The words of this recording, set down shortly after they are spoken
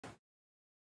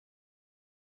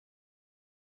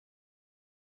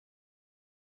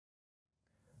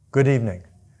Good evening.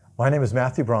 My name is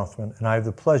Matthew Bronfman, and I have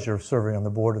the pleasure of serving on the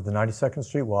board of the 92nd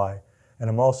Street Y, and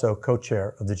I'm also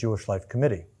co-chair of the Jewish Life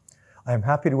Committee. I am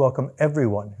happy to welcome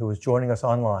everyone who is joining us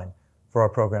online for our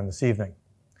program this evening.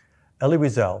 Elie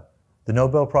Wiesel, the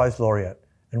Nobel Prize laureate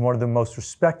and one of the most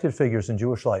respected figures in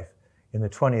Jewish life in the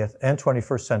 20th and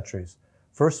 21st centuries,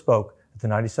 first spoke at the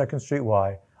 92nd Street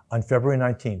Y on February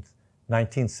 19th,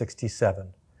 1967,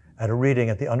 at a reading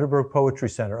at the Unterberg Poetry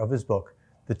Center of his book,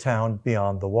 The Town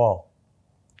Beyond the Wall.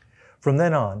 From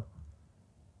then on,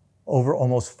 over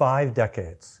almost 5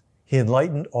 decades, he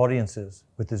enlightened audiences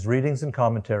with his readings and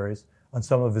commentaries on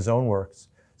some of his own works,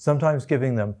 sometimes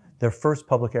giving them their first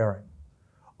public airing.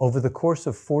 Over the course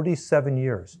of 47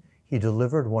 years, he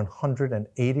delivered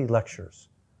 180 lectures.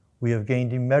 We have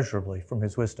gained immeasurably from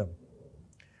his wisdom.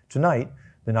 Tonight,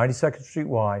 the 92nd Street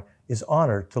Y is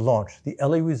honored to launch the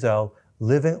Elie Wiesel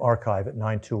Living Archive at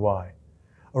 92Y,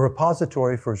 a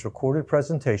repository for his recorded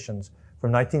presentations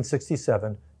from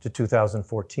 1967 to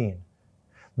 2014,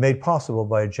 made possible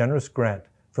by a generous grant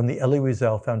from the Elie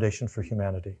Wiesel Foundation for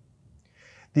Humanity.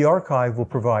 The archive will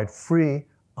provide free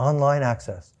online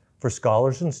access for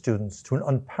scholars and students to an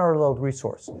unparalleled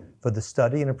resource for the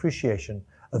study and appreciation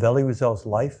of Elie Wiesel's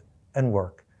life and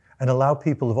work, and allow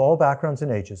people of all backgrounds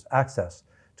and ages access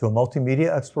to a multimedia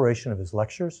exploration of his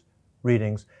lectures,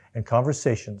 readings, and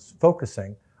conversations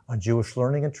focusing on Jewish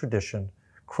learning and tradition,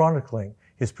 chronicling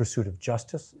his pursuit of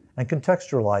justice and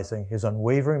contextualizing his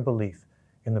unwavering belief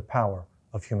in the power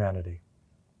of humanity.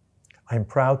 I am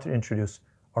proud to introduce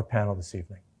our panel this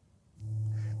evening.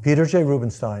 Peter J.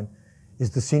 Rubenstein is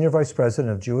the Senior Vice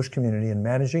President of Jewish Community and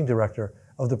Managing Director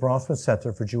of the Bronfman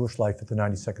Center for Jewish Life at the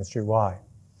 92nd Street Y.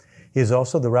 He is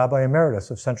also the Rabbi Emeritus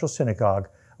of Central Synagogue,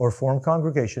 a Reform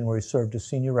congregation where he served as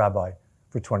Senior Rabbi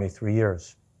for 23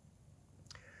 years.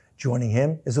 Joining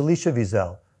him is Elie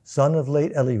Wiesel, son of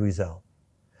late Elie Wiesel.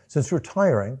 Since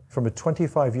retiring from a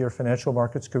 25-year financial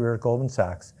markets career at Goldman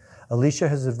Sachs, Elie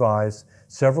has advised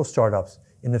several startups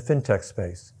in the fintech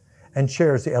space and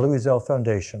chairs the Elie Wiesel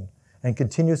Foundation and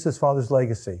continues his father's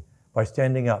legacy by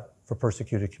standing up for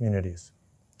persecuted communities.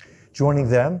 Joining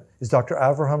them is Dr.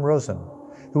 Avraham Rosen,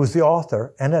 who is the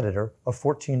author and editor of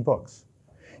 14 books.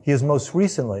 He is most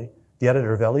recently the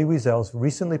editor of Elie Wiesel's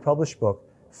recently published book,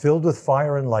 Filled with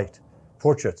Fire and Light,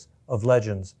 Portraits of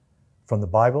Legends from the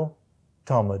Bible,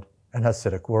 Talmud, and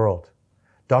Hasidic World.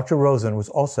 Dr. Rosen was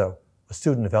also a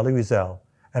student of Elie Wiesel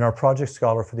and our project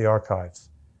scholar for the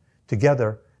archives.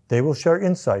 Together, they will share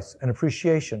insights and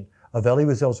appreciation of Elie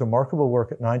Wiesel's remarkable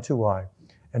work at 92Y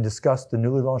and discuss the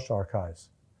newly launched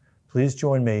archives. Please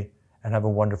join me and have a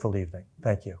wonderful evening.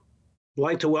 Thank you. I'd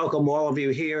like to welcome all of you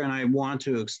here, and I want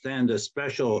to extend a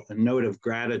special note of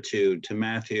gratitude to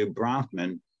Matthew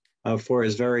Bronfman for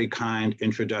his very kind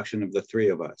introduction of the three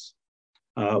of us.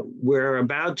 We're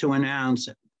about to announce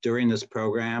during this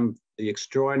program the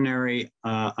extraordinary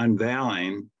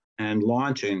unveiling and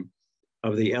launching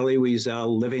of the Elie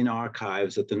Wiesel Living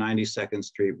Archives at the 92nd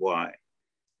Street Y,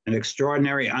 an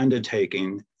extraordinary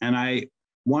undertaking. And I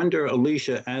wonder,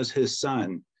 Alicia, as his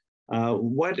son,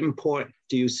 what import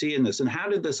do you see in this, and how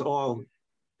did this all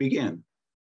begin?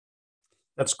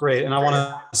 That's great. And I want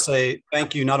to say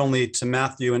thank you not only to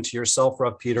Matthew and to yourself,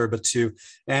 Rob Peter, but to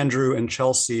Andrew and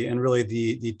Chelsea, and really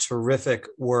the terrific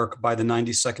work by the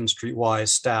 92nd Street Y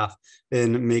staff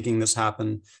in making this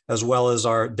happen, as well as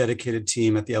our dedicated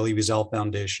team at the Elie Wiesel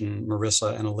Foundation,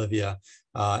 Marissa and Olivia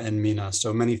and Mina.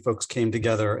 So many folks came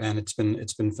together, and it's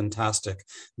been fantastic.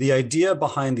 The idea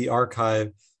behind the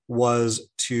archive was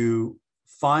to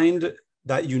find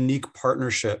that unique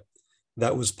partnership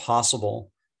that was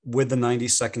possible with the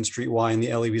 92nd Street Y and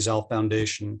the Elie Wiesel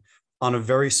Foundation on a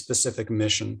very specific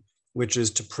mission, which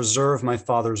is to preserve my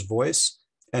father's voice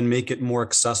and make it more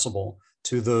accessible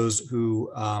to those who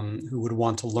would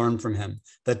want to learn from him,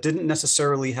 that didn't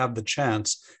necessarily have the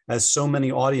chance, as so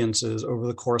many audiences over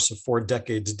the course of 4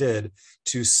 decades did,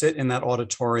 to sit in that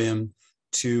auditorium,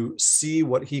 to see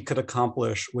what he could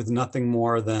accomplish with nothing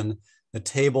more than a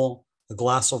table, a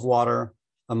glass of water,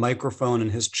 a microphone in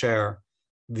his chair,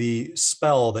 the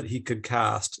spell that he could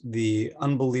cast, the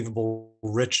unbelievable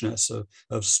richness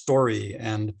of story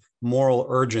and moral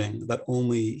urging that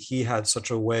only he had such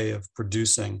a way of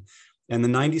producing. And the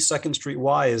 92nd Street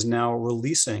Y is now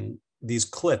releasing these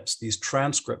clips, these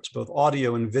transcripts, both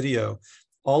audio and video,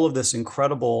 all of this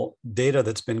incredible data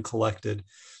that's been collected,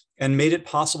 and made it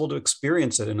possible to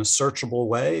experience it in a searchable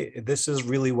way. This is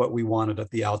really what we wanted at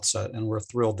the outset, and we're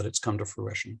thrilled that it's come to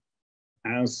fruition.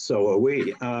 And so are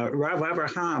we. Rav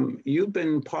Avraham, you've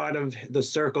been part of the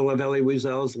circle of Elie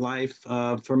Wiesel's life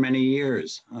for many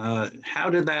years. How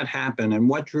did that happen, and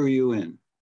what drew you in?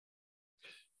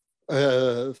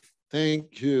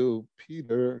 Thank you,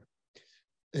 Peter.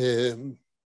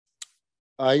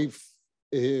 I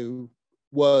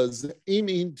was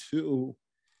aiming to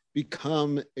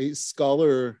become a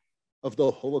scholar of the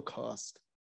Holocaust.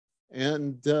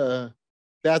 And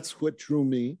that's what drew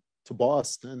me to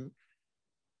Boston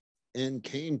and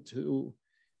came to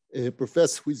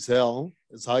Professor Wiesel,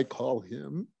 as I call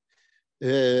him.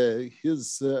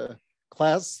 His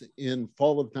class in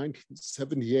fall of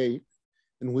 1978,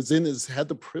 and had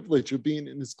the privilege of being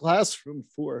in his classroom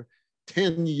for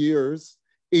 10 years,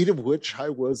 8 of which I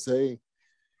was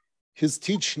his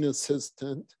teaching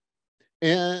assistant.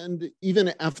 And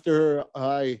even after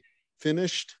I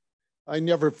finished, I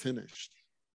never finished.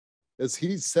 As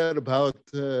he said about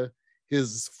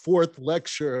his 4th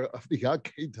lecture of the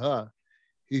Akedah,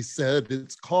 he said,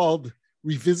 it's called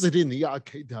Revisiting the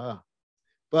Akedah.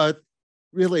 But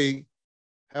really,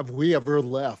 have we ever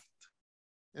left?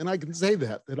 And I can say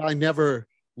that I never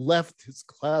left his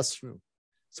classroom.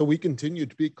 So we continued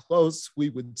to be close. We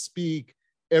would speak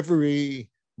every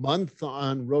month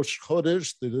on Rosh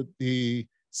Chodesh, the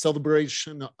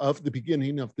celebration of the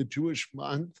beginning of the Jewish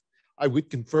month. I would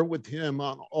confer with him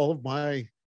on all of my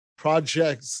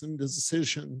projects and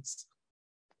decisions.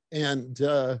 And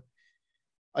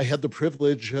I had the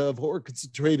privilege of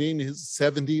orchestrating his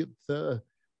 70th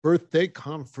birthday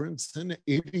conference and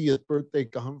 80th birthday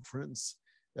conference.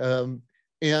 And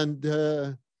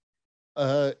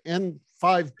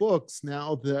 5 books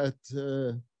now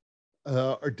that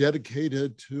are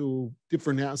dedicated to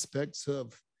different aspects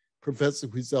of Professor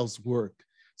Wiesel's work.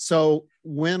 So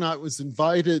when I was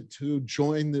invited to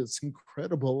join this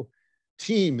incredible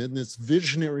team in this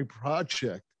visionary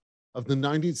project of the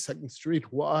 92nd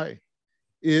Street Y,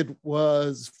 it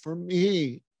was for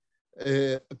me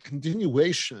a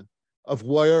continuation of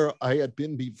where I had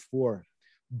been before.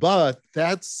 But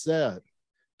that said,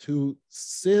 to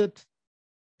sit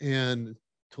and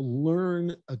to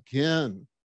learn again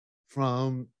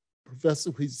from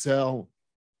Professor Wiesel,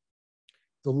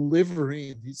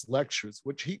 delivering these lectures,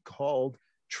 which he called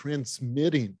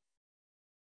transmitting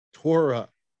Torah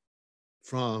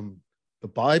from the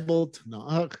Bible,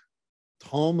 Tanakh,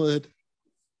 Talmud,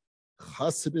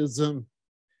 Hasidism,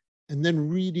 and then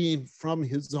reading from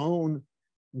his own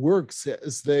works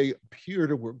as they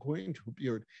appeared or were going to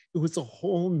appear. It was a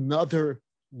whole nother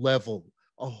level,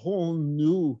 a whole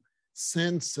new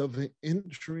sense of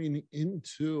entering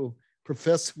into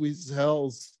Professor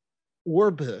Wiesel's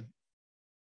orbit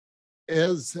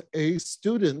as a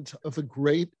student of a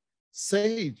great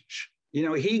sage. You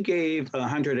know, he gave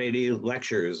 180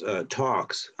 lectures,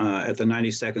 talks at the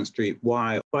 92nd Street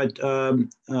Y, but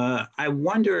I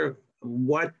wonder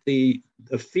what the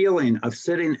feeling of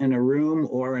sitting in a room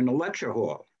or in a lecture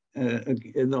hall,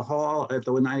 in the hall at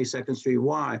the 92nd Street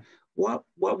Y, what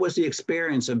was the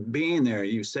experience of being there?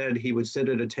 You said he would sit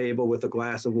at a table with a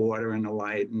glass of water and a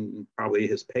light and probably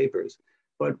his papers.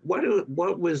 But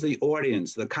what was the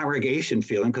audience, the congregation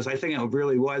feeling? Because I think it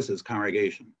really was his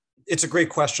congregation. It's a great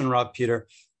question, Rob Peter.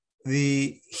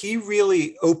 He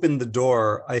really opened the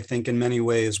door, I think, in many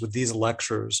ways with these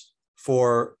lectures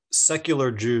for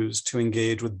secular Jews to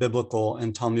engage with biblical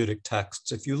and Talmudic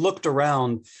texts. If you looked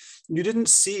around, you didn't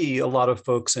see a lot of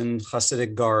folks in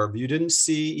Hasidic garb. You didn't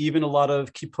see even a lot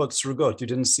of kippot srugot. You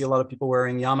didn't see a lot of people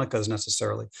wearing yarmulkes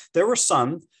necessarily. There were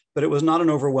some, but it was not an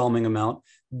overwhelming amount.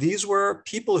 These were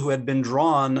people who had been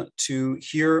drawn to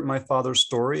hear my father's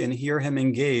story and hear him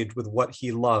engage with what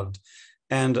he loved.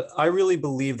 And I really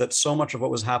believe that so much of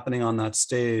what was happening on that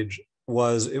stage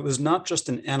it was not just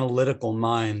an analytical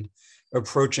mind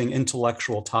approaching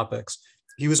intellectual topics.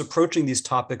 He was approaching these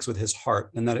topics with his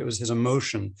heart, and that it was his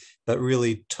emotion that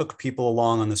really took people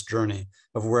along on this journey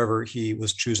of wherever he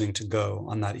was choosing to go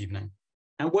on that evening.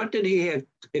 And what did he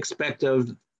expect of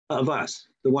us,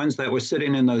 the ones that were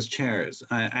sitting in those chairs?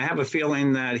 I have a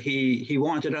feeling that he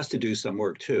wanted us to do some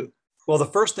work too. Well, the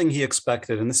first thing he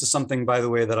expected, and this is something, by the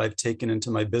way, that I've taken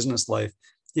into my business life,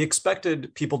 he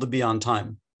expected people to be on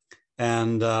time.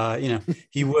 And,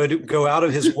 he would go out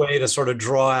of his way to sort of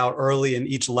draw out early in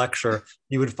each lecture.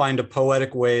 He would find a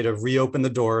poetic way to reopen the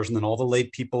doors, and then all the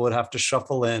late people would have to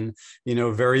shuffle in,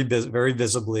 very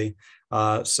visibly.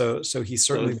 So he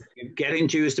certainly... So getting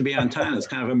Jews to be on time is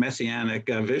kind of a messianic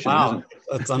vision. Wow, isn't it?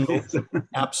 That's unbelievable.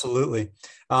 Absolutely.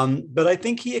 But I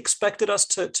think he expected us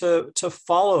to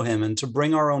follow him and to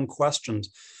bring our own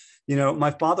questions.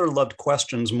 My father loved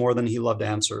questions more than he loved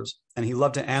answers, and he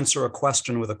loved to answer a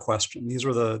question with a question. These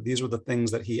were the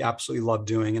things that he absolutely loved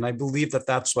doing, and I believe that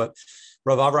that's what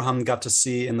Rav Avraham got to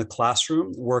see in the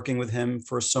classroom, working with him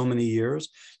for so many years,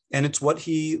 and it's what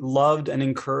he loved and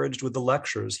encouraged with the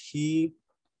lectures. He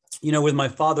you know, with my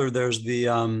father, there's the,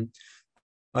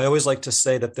 I always like to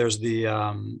say that there's the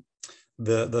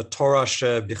Torah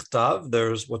shebichtav,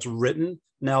 there's what's written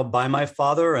now by my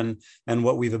father and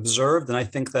what we've observed. And I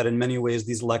think that in many ways,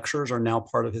 these lectures are now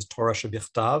part of his Torah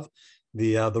shebichtav,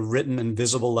 the written and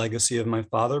visible legacy of my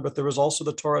father. But there was also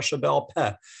the Torah shebel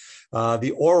peh,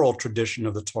 the oral tradition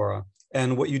of the Torah.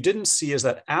 And what you didn't see is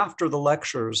that after the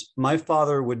lectures, my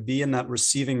father would be in that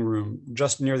receiving room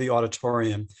just near the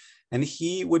auditorium, and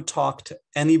he would talk to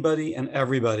anybody and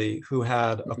everybody who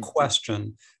had a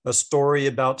question, a story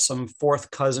about some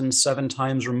fourth cousin 7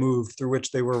 times removed through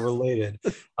which they were related,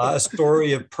 a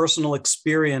story of personal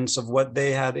experience of what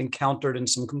they had encountered in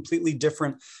some completely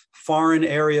different foreign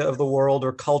area of the world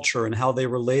or culture and how they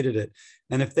related it.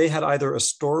 And if they had either a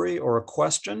story or a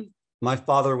question, my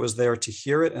father was there to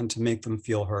hear it and to make them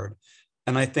feel heard.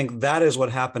 And I think that is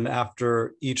what happened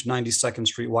after each 92nd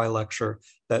Street Y lecture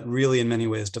that really in many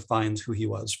ways defines who he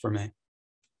was for me.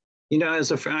 You know, as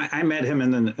a friend, I met him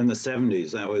in the 70s.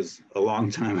 That was a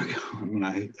long time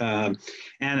ago.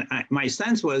 My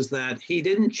sense was that he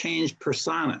didn't change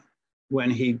persona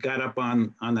when he got up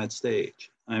on that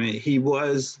stage. I mean, he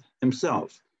was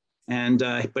himself,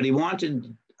 but he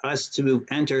wanted us to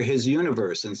enter his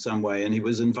universe in some way, and he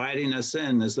was inviting us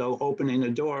in as though opening a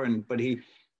door. But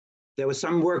there was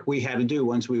some work we had to do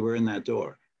once we were in that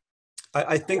door.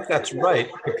 I think that's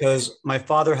right, because my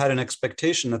father had an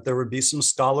expectation that there would be some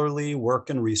scholarly work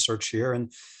and research here.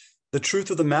 And the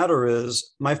truth of the matter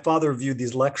is, my father viewed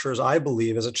these lectures, I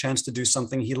believe, as a chance to do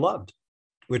something he loved,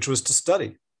 which was to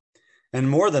study. And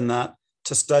more than that,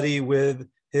 to study with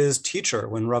his teacher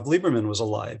when Rav Lieberman was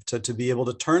alive, to be able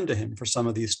to turn to him for some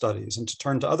of these studies and to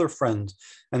turn to other friends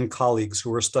and colleagues who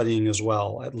were studying as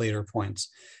well at later points.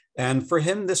 And for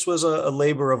him, this was a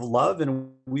labor of love,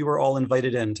 and we were all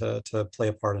invited in to play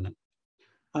a part in it.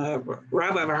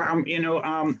 Rav,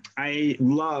 I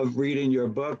love reading your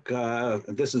book.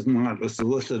 This is not a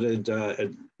solicited,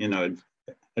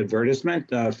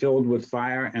 advertisement filled with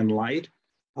fire and light.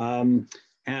 And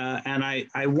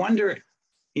I wonder,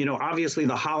 obviously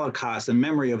the Holocaust and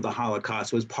memory of the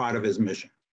Holocaust was part of his mission,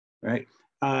 right?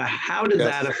 How did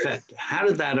that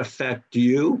affect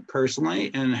you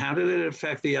personally, and how did it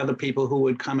affect the other people who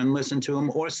would come and listen to him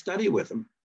or study with him?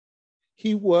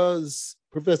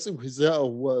 Professor Wiesel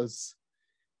was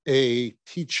a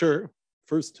teacher,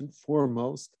 first and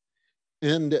foremost,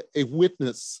 and a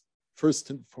witness,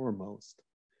 first and foremost.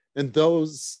 And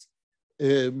those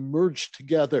merged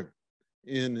together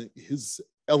in his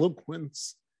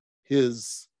eloquence,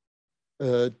 his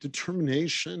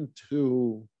determination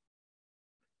to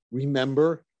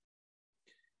remember,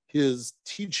 his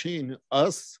teaching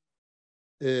us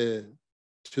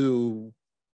to,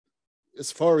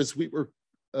 as far as we were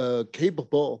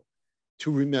capable, to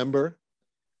remember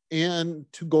and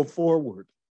to go forward,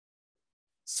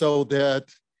 so that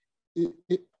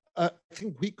I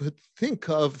think we could think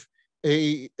of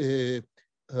a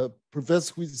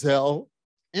Professor Wiesel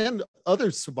and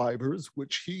other survivors,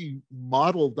 which he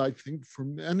modeled, I think, for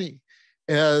many,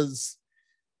 as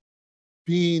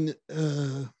being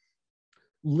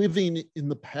living in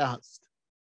the past,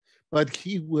 but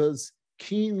he was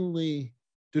keenly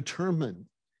determined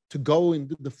to go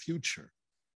into the future.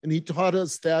 And he taught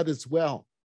us that as well,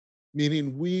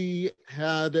 meaning we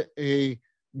had a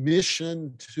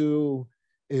mission to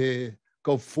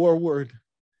go forward,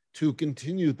 to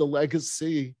continue the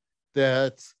legacy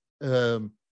that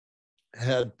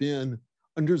had been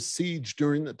under siege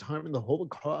during the time of the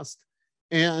Holocaust,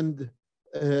 and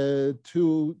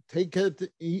to take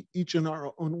it each in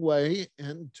our own way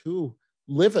and to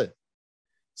live it.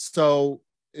 So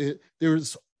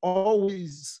there's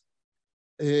always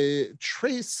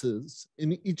traces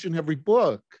in each and every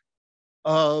book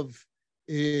of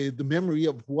the memory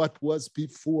of what was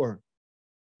before.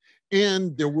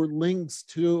 And there were links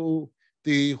to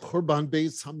the Churban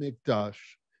Beis HaMikdash,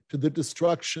 to the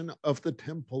destruction of the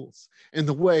temples, and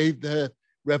the way that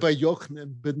Rabbi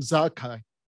Yochanan ben Zakkai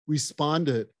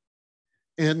responded,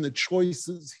 and the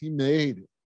choices he made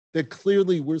that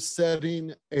clearly were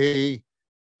setting a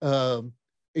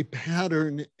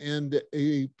pattern and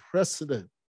a precedent.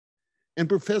 And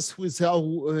Professor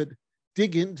Wiesel would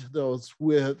dig into those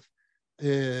with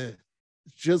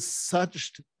just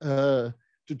such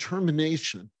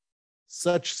determination,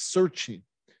 such searching.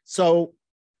 So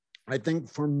I think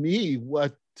for me,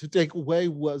 what to take away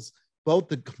was both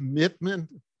the commitment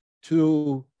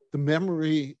to the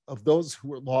memory of those who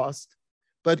were lost,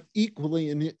 but equally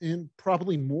and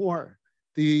probably more,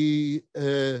 the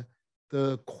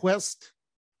quest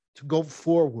to go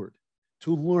forward,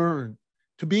 to learn,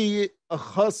 to be a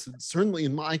chassid, certainly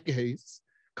in my case,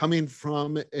 coming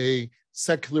from a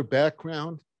secular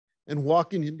background and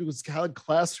walking into his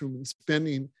classroom and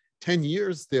spending 10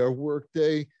 years there worked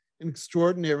an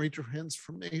extraordinary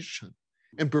transformation.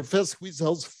 And Professor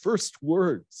Wiesel's first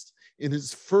words in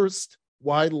his first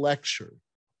wide lecture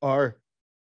are,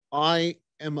 "I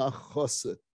am a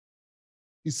chassid."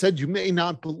 He said, you may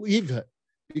not believe it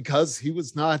because he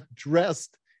was not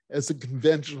dressed as a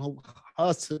conventional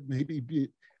chassid, maybe be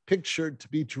pictured to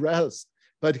be dressed,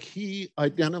 but he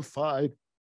identified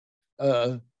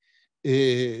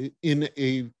in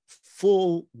a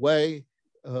full way,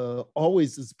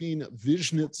 always as being a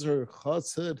Vishnitzer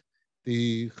chassid,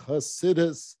 the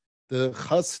Hasidus, the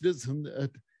Hasidism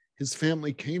that his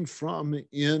family came from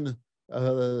in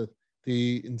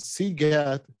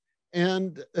Sigat,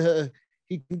 and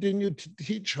he continued to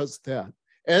teach us that.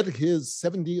 At his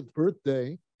 70th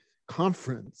birthday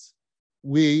conference,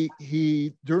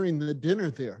 during the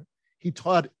dinner there, he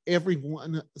taught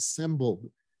everyone assembled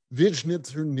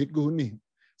Vishnitzer Nigunim.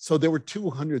 So there were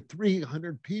 200,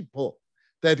 300 people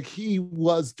that he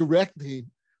was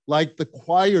directing, like the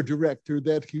choir director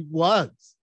that he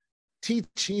was,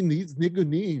 teaching these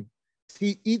Nigunim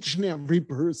to each and every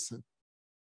person.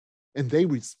 And they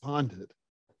responded.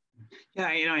 Yeah,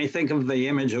 I think of the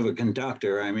image of a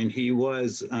conductor. I mean, he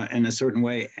was, in a certain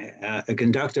way, a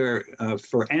conductor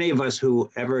for any of us who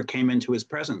ever came into his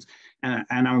presence.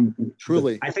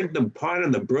 Truly. I think the part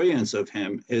of the brilliance of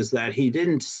him is that he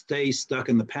didn't stay stuck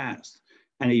in the past,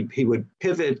 and he would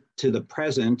pivot to the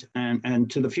present and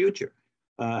to the future.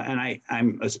 And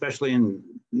I'm especially in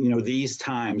these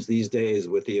times, these days,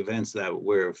 with the events that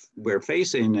we're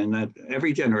facing and that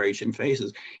every generation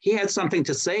faces, he had something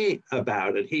to say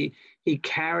about it. He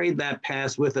carried that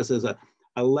past with us as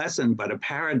a lesson, but a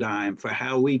paradigm for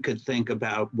how we could think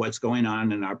about what's going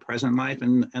on in our present life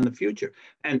and the future.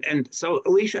 And so,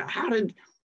 Alicia, how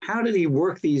did he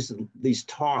work these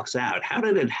talks out? How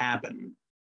did it happen?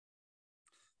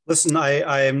 Listen,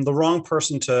 I am the wrong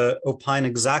person to opine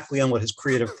exactly on what his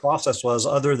creative process was,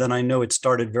 other than I know it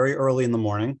started very early in the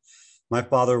morning. My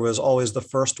father was always the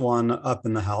first one up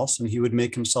in the house, and he would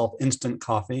make himself instant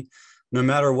coffee. No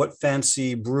matter what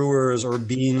fancy brewers or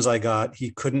beans I got, he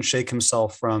couldn't shake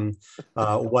himself from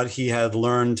what he had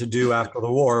learned to do after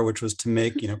the war, which was to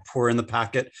make, pour in the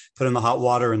packet, put in the hot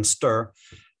water and stir.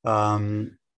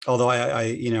 Although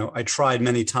I tried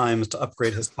many times to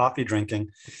upgrade his coffee drinking,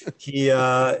 he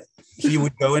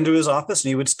would go into his office and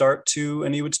he would start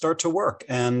to work.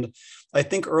 And I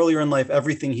think earlier in life,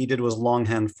 everything he did was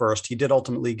longhand first. He did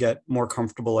ultimately get more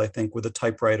comfortable, I think, with a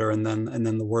typewriter and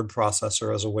then the word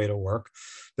processor as a way to work.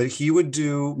 But he would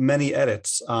do many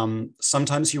edits.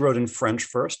 Sometimes he wrote in French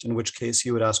first, in which case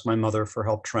he would ask my mother for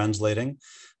help translating.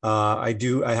 I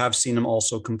have seen him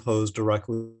also compose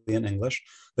directly in English.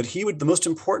 But the most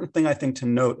important thing I think to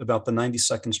note about the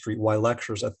 92nd Street Y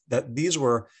lectures, that these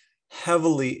were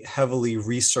heavily, heavily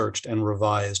researched and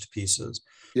revised pieces.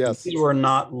 Yes. These were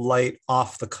not light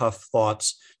off the cuff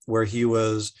thoughts where he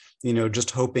was,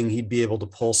 just hoping he'd be able to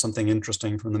pull something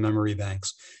interesting from the memory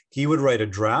banks. He would write a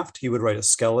draft, he would write a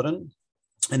skeleton,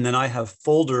 and then I have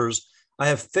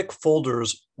thick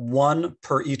folders, one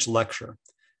per each lecture.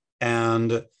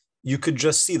 And you could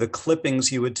just see the clippings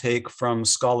he would take from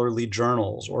scholarly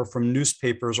journals or from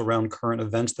newspapers around current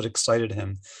events that excited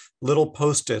him, little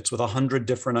Post-its with 100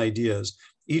 different ideas.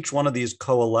 Each one of these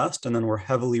coalesced and then were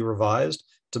heavily revised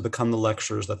to become the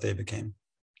lectures that they became.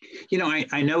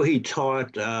 I know he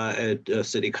taught at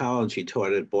City College, he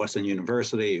taught at Boston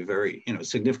University, very,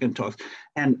 significant talks.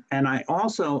 And I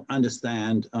also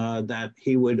understand that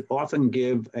he would often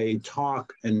give a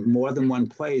talk in more than one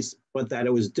place, but that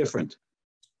it was different.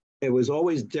 It was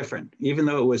always different. Even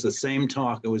though it was the same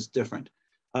talk, it was different.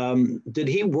 Did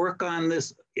he work on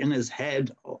this in his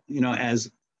head,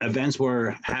 as events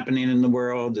were happening in the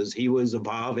world, as he was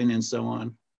evolving and so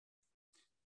on?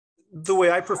 The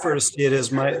way I prefer to see it is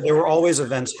there were always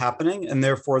events happening, and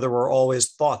therefore there were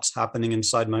always thoughts happening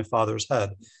inside my father's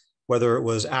head, whether it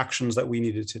was actions that we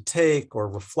needed to take or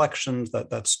reflections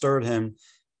that stirred him.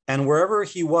 And wherever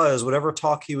he was, whatever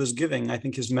talk he was giving, I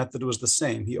think his method was the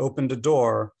same. He opened a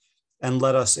door and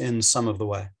let us in some of the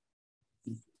way.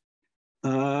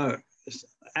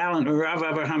 Alan, Rav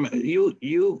Abraham,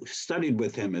 you studied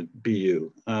with him at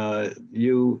BU.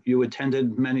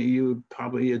 You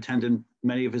probably attended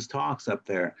many of his talks up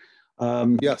there.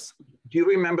 Yes. Do you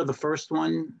remember the first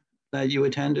one that you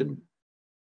attended?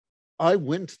 I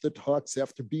went to the talks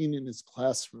after being in his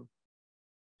classroom.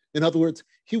 In other words,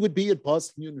 he would be at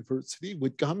Boston University,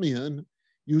 would come in,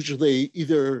 usually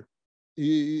either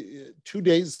 2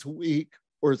 days a week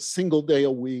or a single day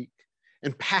a week,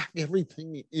 and pack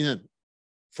everything in.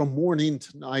 from morning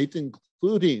to night,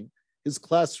 including his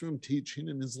classroom teaching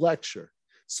and his lecture.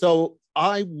 So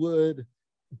I would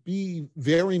be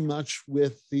very much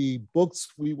with the books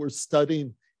we were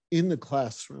studying in the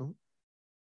classroom,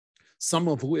 some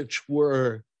of which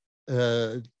were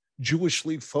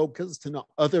Jewishly focused, and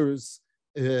others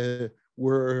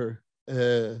were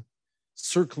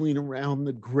circling around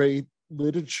the great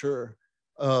literature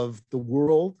of the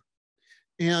world.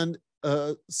 And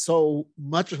so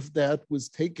much of that was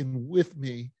taken with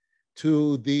me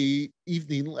to the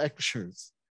evening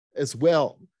lectures as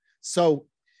well. So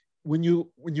when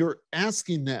you're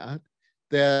asking that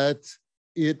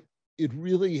it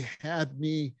really had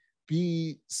me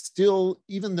be still,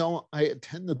 even though I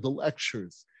attended the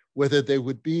lectures, whether they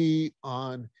would be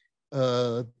on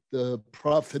the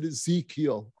prophet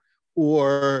Ezekiel,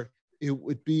 or it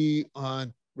would be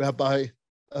on Rabbi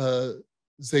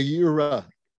Zaira,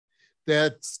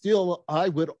 that still I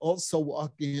would also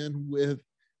walk in with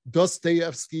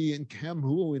Dostoevsky and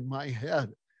Camus in my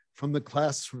head from the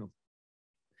classroom.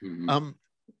 Mm-hmm.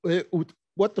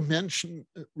 What to mention,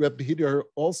 Reb Peter,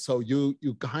 also, you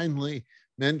kindly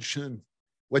mentioned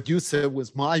what you said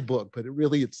was my book, but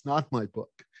it's not my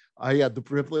book. I had the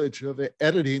privilege of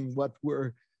editing what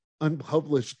were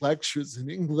unpublished lectures in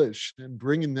English and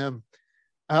bringing them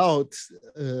out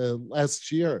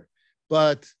last year.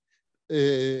 But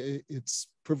it's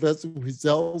Professor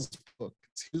Wiesel's book.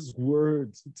 It's his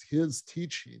words, it's his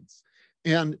teachings.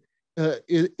 And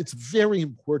it's very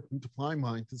important to my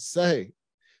mind to say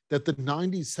that the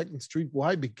 92nd Street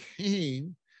Y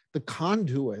became the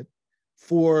conduit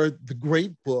for the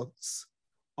great books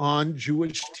on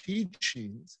Jewish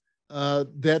teachings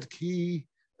that he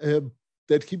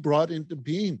brought into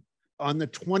being. On the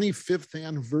 25th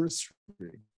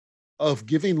anniversary of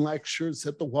giving lectures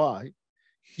at the Y,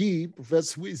 he,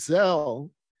 Professor Wiesel,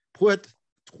 put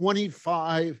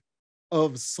 25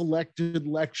 of selected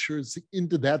lectures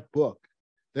into that book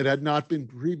that had not been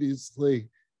previously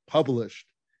published.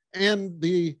 And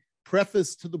the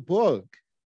preface to the book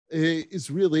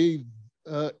is really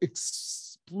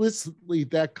explicitly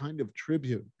that kind of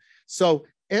tribute. So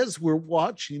as we're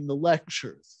watching the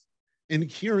lectures and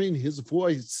hearing his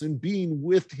voice and being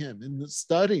with him in the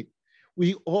study,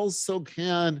 we also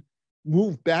can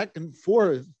move back and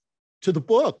forth to the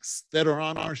books that are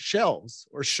on our shelves,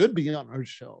 or should be on our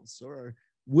shelves, or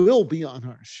will be on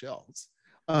our shelves.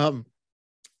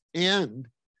 And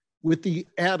with the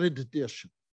added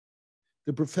addition,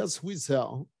 the Professor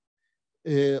Wiesel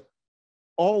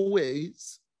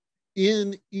always,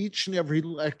 in each and every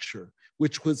lecture,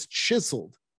 which was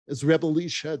chiseled, as Rebbe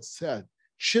Elisha had said,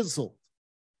 chiseled,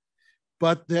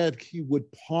 but that he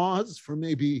would pause for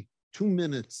maybe 2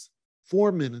 minutes,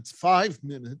 4 minutes, 5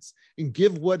 minutes, and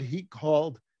give what he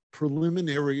called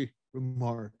preliminary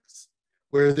remarks,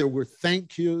 where there were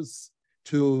thank yous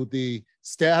to the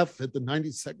staff at the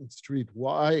 92nd Street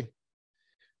Y,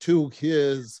 to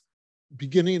his,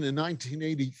 beginning in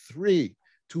 1983,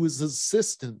 to his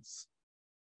assistants,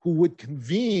 who would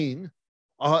convene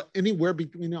anywhere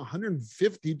between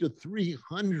 150 to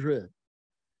 300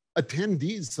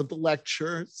 attendees of the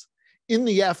lectures in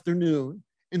the afternoon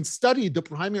and studied the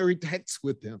primary text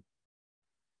with them.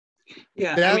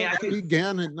 Yeah, that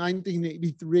began in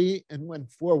 1983 and went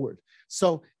forward.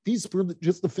 So these,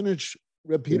 just to finish,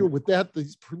 Reb Peter, with that,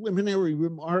 these preliminary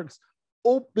remarks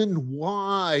opened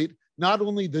wide not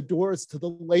only the doors to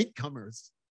the latecomers,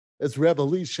 as Reb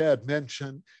Elisha had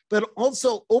mentioned, but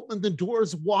also opened the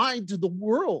doors wide to the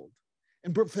world.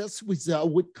 And Professor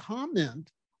Wiesel would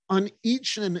comment on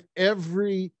each and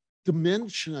every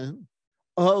dimension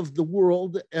of the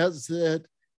world as it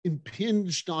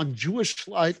impinged on Jewish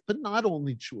life, but not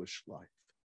only Jewish life.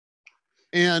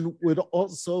 And would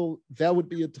also, that would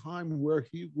be a time where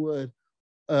he would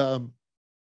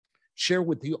share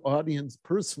with the audience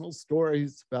personal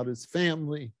stories about his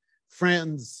family,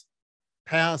 friends,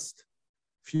 past,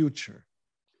 future.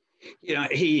 You know,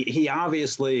 he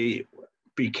obviously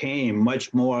became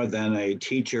much more than a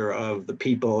teacher of the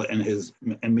people in his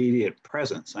immediate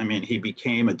presence. I mean, he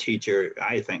became a teacher,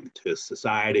 I think, to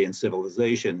society and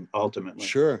civilization ultimately.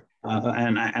 Sure.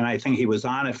 And I think he was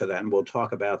on it for that, and we'll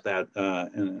talk about that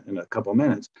in a couple of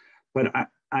minutes. But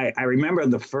I remember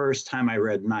the first time I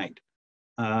read Night,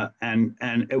 and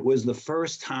it was the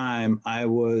first time I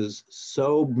was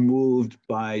so moved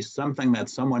by something that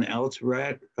someone else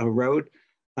wrote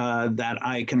that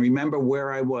I can remember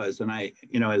where I was. And I,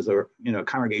 as a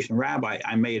congregation rabbi,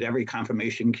 I made every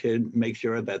confirmation kid make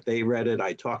sure that they read it.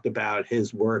 I talked about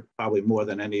his work probably more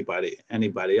than anybody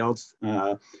else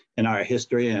in our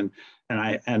history. And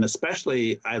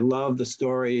especially I love the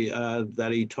story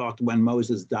that he talked when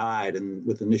Moses died and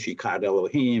with the Nishikad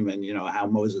Elohim, and how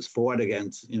Moses fought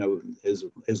against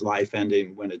his life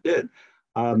ending when it did.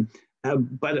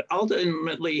 But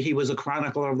ultimately he was a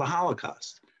chronicler of the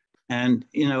Holocaust. And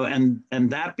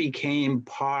that became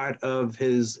part of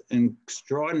his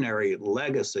extraordinary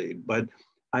legacy. But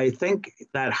I think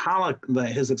that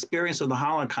his experience of the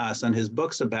Holocaust and his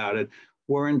books about it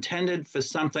were intended for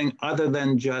something other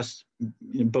than just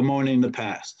bemoaning the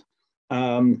past.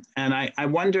 And I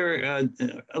wonder,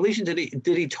 Alicia,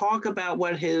 did he talk about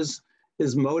what his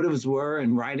motives were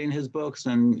in writing his books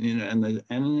and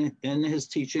in his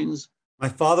teachings? My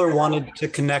father wanted to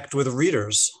connect with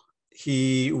readers.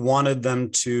 He wanted them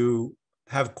to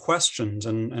have questions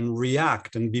and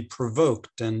react and be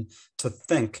provoked and to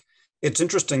think. It's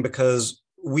interesting because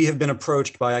we have been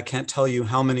approached by, I can't tell you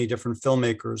how many different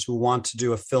filmmakers who want to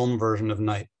do a film version of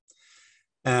Night.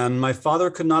 And my father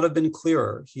could not have been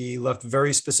clearer. He left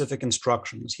very specific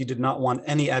instructions. He did not want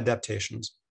any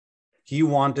adaptations. He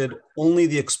wanted only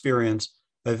the experience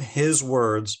of his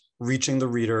words reaching the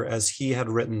reader as he had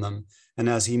written them and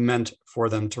as he meant for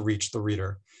them to reach the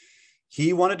reader.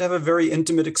 He wanted to have a very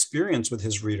intimate experience with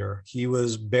his reader. He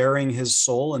was bearing his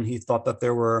soul, and he thought that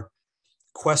there were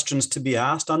questions to be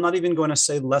asked. I'm not even going to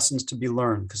say lessons to be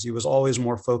learned, because he was always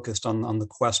more focused on the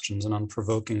questions and on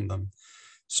provoking them.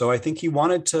 So I think he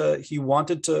wanted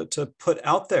to put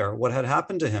out there what had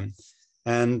happened to him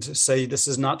and say, this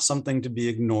is not something to be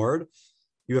ignored.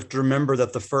 You have to remember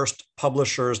that the first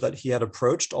publishers that he had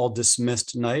approached all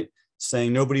dismissed Night,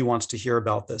 saying nobody wants to hear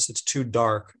about this. It's too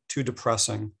dark, too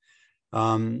depressing.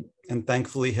 And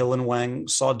thankfully, Hill and Wang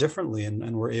saw differently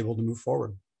and were able to move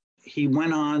forward. He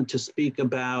went on to speak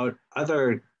about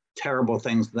other terrible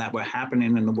things that were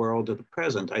happening in the world at the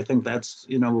present. I think that's,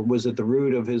 was at the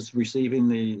root of his receiving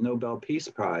the Nobel Peace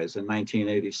Prize in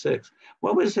 1986.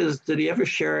 What was did he ever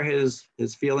share his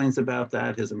feelings about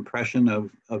that, his impression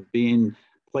of being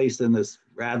placed in this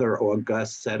rather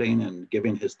august setting and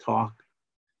giving his talk?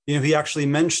 He actually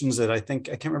mentions it. I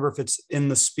can't remember if it's in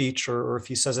the speech or if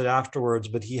he says it afterwards,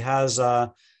 but he has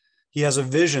a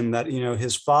vision that,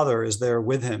 his father is there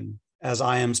with him as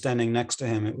I am standing next to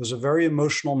him. It was a very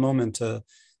emotional moment to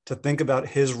think about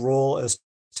his role as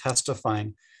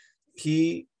testifying.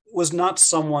 He was not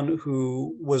someone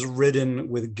who was ridden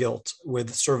with guilt,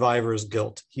 with survivor's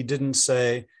guilt. He didn't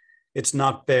say, it's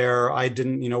not fair. I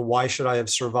didn't, why should I have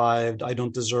survived? I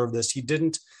don't deserve this. He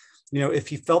didn't. If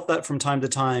he felt that from time to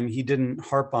time, he didn't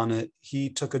harp on it. He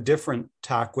took a different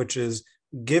tack, which is,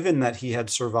 given that he had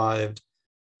survived,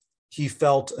 he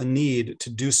felt a need to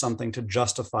do something to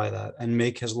justify that and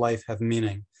make his life have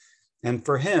meaning. And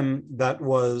for him, that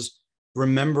was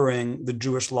remembering the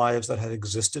Jewish lives that had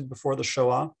existed before the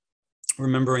Shoah,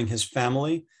 remembering his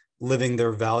family, living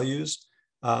their values,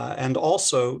 and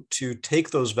also to take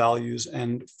those values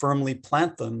and firmly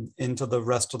plant them into the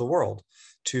rest of the world,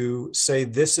 to say,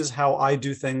 this is how I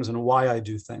do things and why I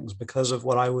do things because of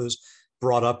what I was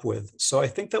brought up with. So I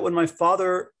think that when my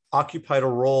father occupied a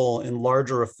role in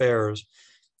larger affairs,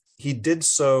 he did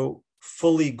so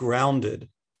fully grounded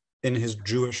in his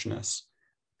Jewishness,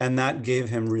 and that gave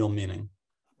him real meaning.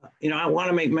 I want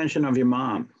to make mention of your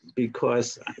mom,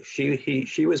 because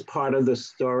she was part of the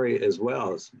story as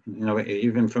well,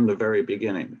 even from the very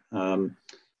beginning,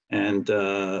 and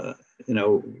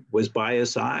was by his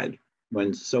side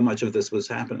when so much of this was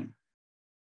happening.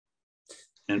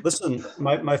 And listen,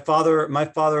 my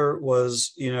father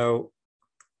was,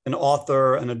 an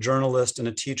author and a journalist and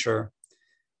a teacher,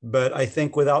 but I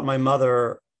think without my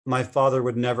mother, my father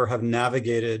would never have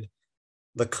navigated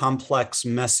the complex,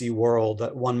 messy world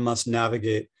that one must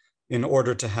navigate in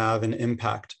order to have an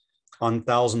impact on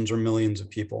thousands or millions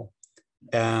of people.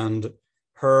 And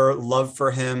her love for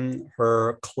him,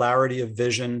 her clarity of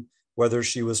vision, whether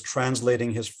she was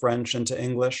translating his French into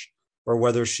English or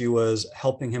whether she was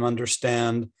helping him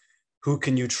understand who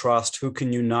can you trust, who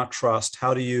can you not trust,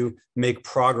 how do you make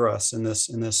progress in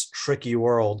this tricky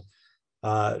world.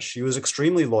 She was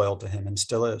extremely loyal to him and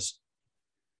still is.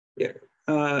 Yeah.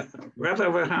 Rabbi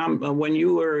Avraham, when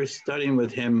you were studying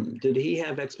with him, did he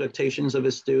have expectations of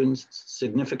his students,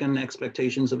 significant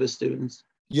expectations of his students?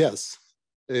 Yes.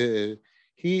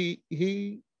 He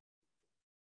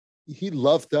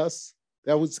loved us.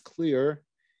 That was clear.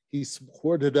 He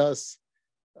supported us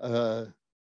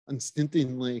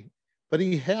unstintingly, but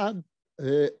he had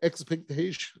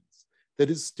expectations that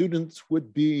his students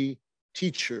would be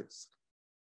teachers,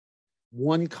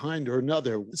 one kind or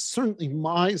another. Certainly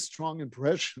my strong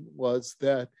impression was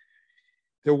that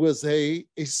there was a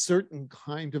certain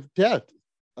kind of debt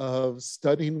of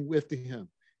studying with him,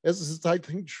 as is, I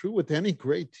think, true with any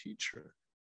great teacher,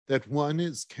 that one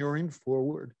is carrying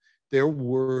forward their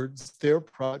words, their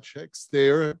projects,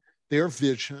 their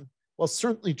vision, while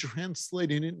certainly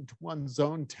translating it into one's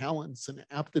own talents and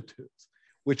aptitudes,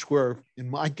 which were, in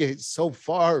my case, so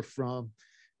far from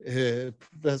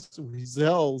Professor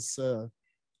Wiesel's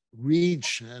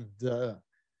reach and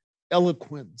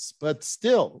eloquence, but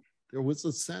still, there was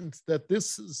a sense that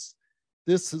this is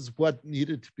what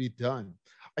needed to be done.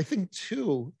 I think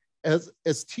too, as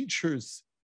teachers,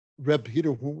 Reb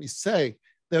Peter, when we say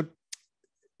that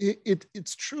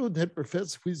it's true that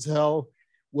Professor Wiesel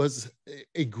was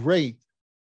a great,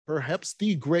 perhaps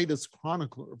the greatest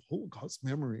chronicler of Holocaust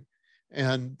memory,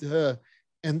 and that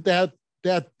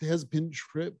has been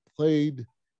played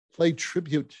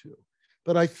tribute to.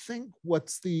 But I think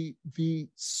what's the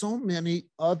so many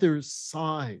other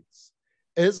sides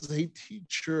as a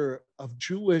teacher of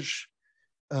Jewish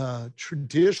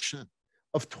tradition,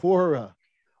 of Torah,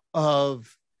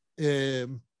 of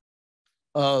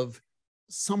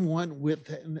someone with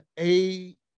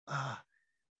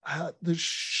the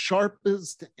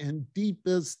sharpest and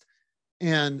deepest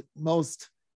and most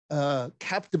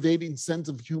captivating sense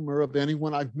of humor of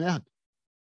anyone I've met.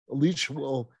 Alicia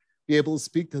will be able to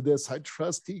speak to this, I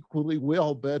trust equally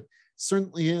well, but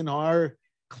certainly in our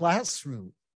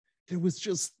classroom, there was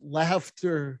just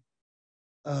laughter,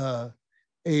 a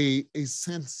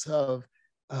sense of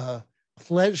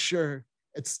pleasure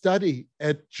at study,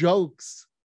 at jokes,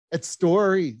 at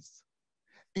stories.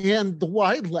 And the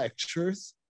wide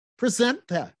lectures present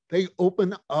that. They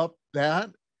open up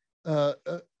that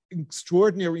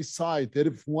extraordinary side that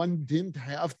if one didn't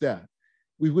have that,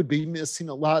 we would be missing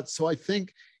a lot. So I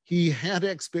think he had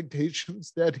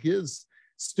expectations that his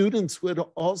students would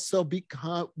also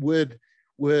would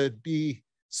be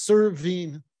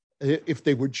serving, if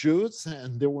they were Jews,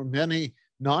 and there were many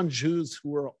non-Jews who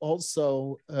were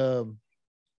also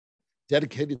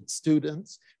dedicated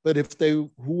students, but if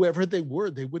whoever they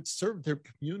were, they would serve their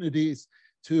communities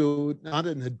to, not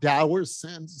in a dour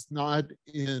sense, not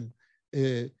in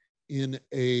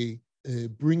a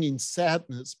bringing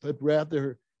sadness, but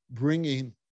rather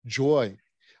bringing joy.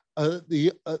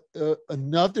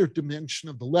 Another dimension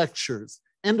of the lectures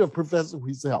and of Professor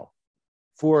Wiesel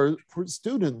for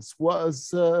students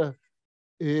was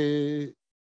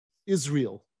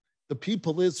Israel, the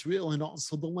people Israel, and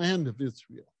also the land of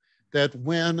Israel. That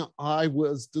when I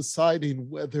was deciding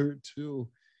whether to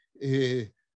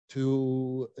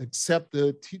accept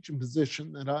the teaching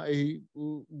position that I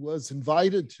was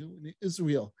invited to in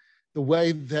Israel, the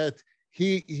way that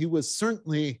he was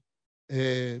certainly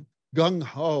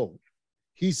gung-ho.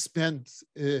 He spent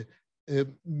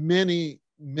many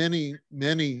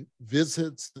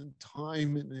visits and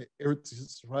time in Eretz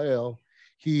Israel.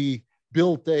 He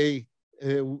built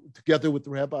together with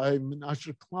Rabbi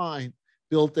Menashe Klein,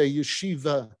 built a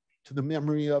yeshiva to the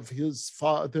memory of his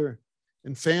father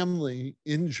and family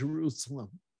in Jerusalem.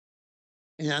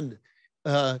 And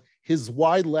his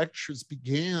wide lectures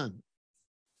began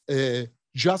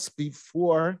just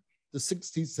before the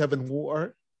 '67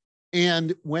 war.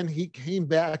 And when he came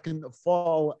back in the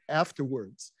fall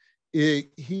afterwards,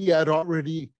 he had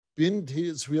already been to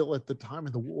Israel at the time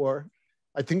of the war.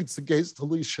 I think it's the case,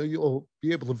 Alicia, you'll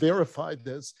be able to verify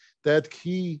this, that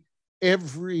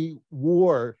every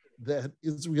war that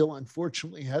Israel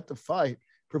unfortunately had to fight,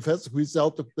 Professor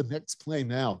Wiesel took the next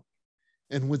plane out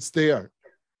and was there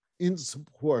in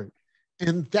support.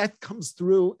 And that comes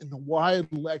through in the wide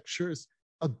lectures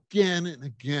again and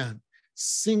again,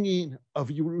 singing of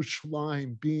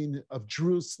Yerushalayim, of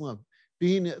Jerusalem,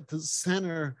 being at the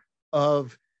center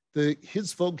of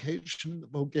his vocation, the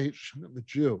vocation of a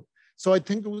Jew. So I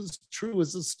think it was true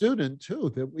as a student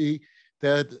too, that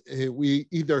we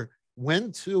either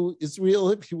went to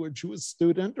Israel if you were a Jewish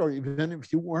student or even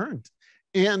if you weren't.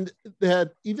 And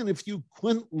that even if you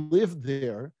couldn't live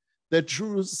there, that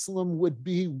Jerusalem would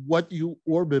be what you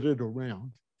orbited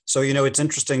around. So, it's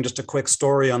interesting, just a quick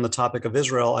story on the topic of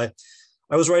Israel.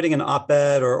 I was writing an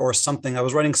op-ed or something. I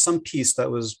was writing some piece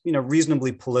that was,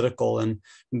 reasonably political, and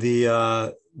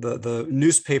the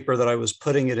newspaper that I was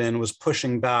putting it in was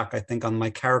pushing back, I think, on my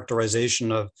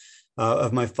characterization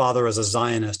of my father as a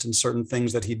Zionist and certain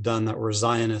things that he'd done that were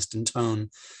Zionist in tone.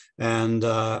 And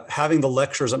having the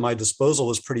lectures at my disposal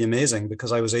was pretty amazing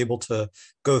because I was able to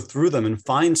go through them and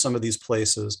find some of these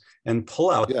places and pull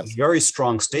out very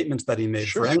strong statements that he made.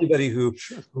 For anybody who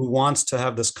wants to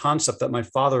have this concept that my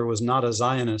father was not a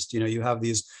Zionist, you have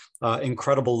these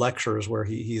incredible lectures where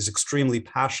he's extremely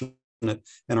passionate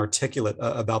and articulate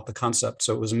about the concept.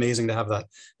 So it was amazing to have that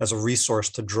as a resource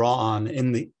to draw on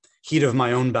in the heat of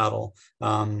my own battle,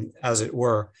 as it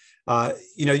were. I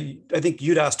think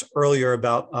you'd asked earlier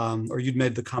about, or you'd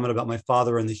made the comment about my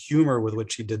father and the humor with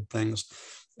which he did things.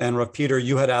 And Rav Peter,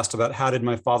 you had asked about how did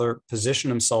my father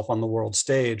position himself on the world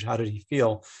stage? How did he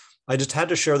feel? I just had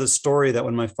to share the story that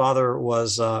when my father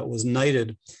was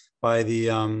knighted by the,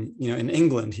 in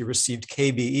England, he received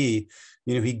KBE.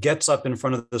 He gets up in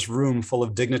front of this room full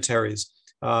of dignitaries.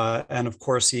 And of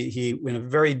course, he in a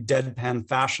very deadpan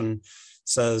fashion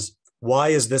says, "Why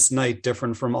is this night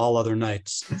different from all other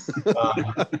nights?"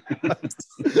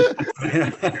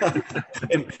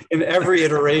 In every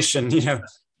iteration,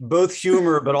 both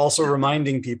humor, but also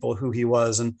reminding people who he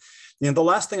was. And the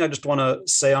last thing I just want to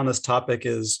say on this topic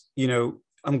is,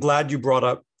 I'm glad you brought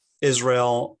up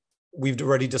Israel. We've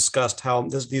already discussed how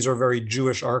these are very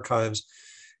Jewish archives.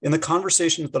 In the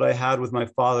conversations that I had with my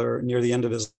father near the end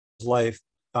of his life,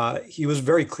 he was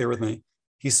very clear with me.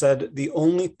 He said, the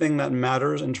only thing that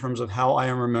matters in terms of how I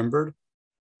am remembered,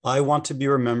 I want to be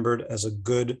remembered as a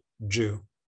good Jew.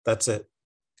 That's it.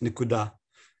 Nikuda.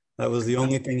 That was the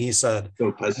only thing he said.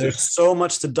 There's so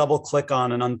much to double click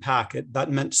on and unpack it.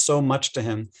 That meant so much to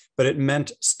him, but it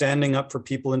meant standing up for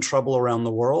people in trouble around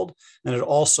the world. And it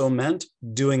also meant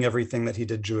doing everything that he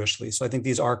did Jewishly. So I think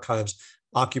these archives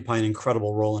occupy an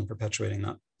incredible role in perpetuating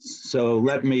that. So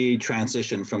let me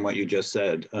transition from what you just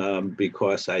said,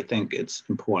 because I think it's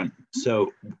important.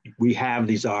 So we have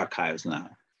these archives now.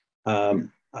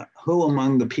 Who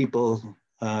among the people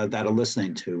that are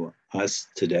listening to us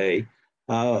today,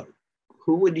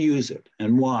 who would use it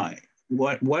and why?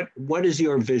 What is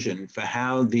your vision for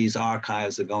how these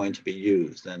archives are going to be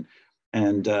used?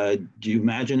 And do you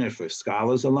imagine it for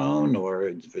scholars alone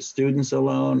or for students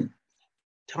alone?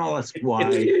 Tell us why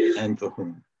and for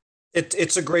whom.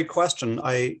 It's a great question.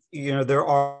 There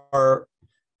are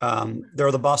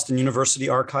the Boston University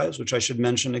archives, which I should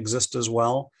mention exist as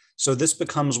well. So this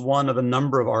becomes one of a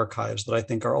number of archives that I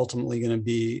think are ultimately going to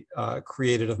be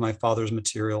created of my father's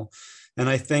material. And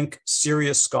I think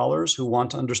serious scholars who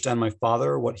want to understand my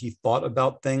father, what he thought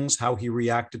about things, how he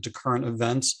reacted to current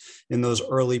events in those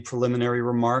early preliminary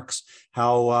remarks,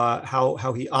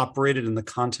 how he operated in the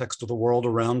context of the world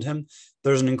around him,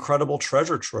 there's an incredible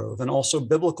treasure trove. And also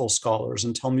biblical scholars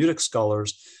and Talmudic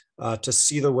scholars to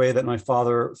see the way that my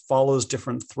father follows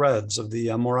different threads of the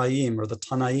Amoraim or the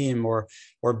Tanaim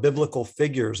or biblical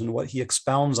figures and what he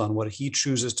expounds on, what he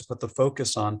chooses to put the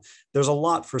focus on. There's a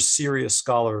lot for serious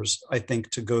scholars, I think,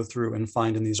 to go through and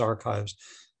find in these archives.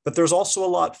 But there's also a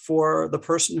lot for the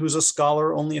person who's a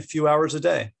scholar only a few hours a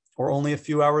day, or only a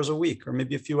few hours a week, or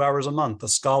maybe a few hours a month, a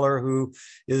scholar who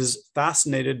is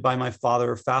fascinated by my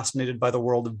father, fascinated by the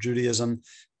world of Judaism,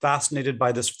 fascinated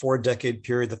by this 4-decade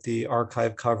period that the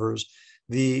archive covers.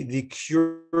 The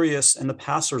curious and the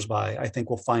passersby, I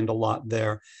think, will find a lot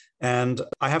there. And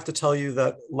I have to tell you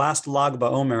that last Lag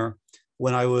BaOmer,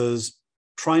 when I was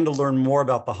trying to learn more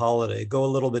about the holiday, go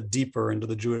a little bit deeper into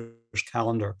the Jewish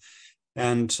calendar,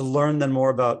 and to learn then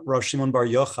more about Rav Shimon Bar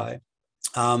Yochai,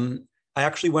 I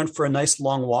actually went for a nice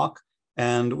long walk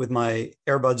and with my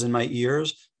earbuds in my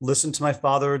ears, listened to my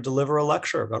father deliver a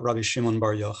lecture about Rabbi Shimon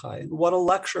Bar Yochai. And what a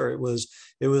lecture. It was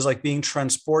like being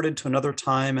transported to another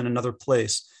time and another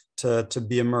place to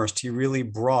be immersed. He really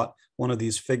brought one of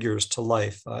these figures to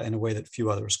life in a way that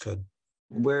few others could.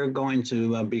 We're going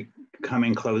to be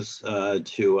coming close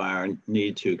to our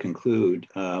need to conclude.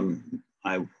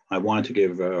 I want to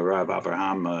give Rav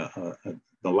Avraham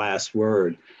the last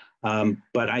word.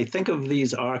 But I think of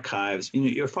these archives,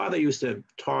 your father used to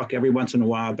talk every once in a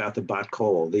while about the bat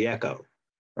kol, the echo,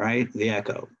 right? The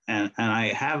echo. And I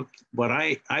have what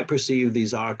I perceive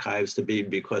these archives to be,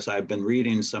 because I've been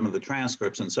reading some of the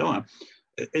transcripts and so on,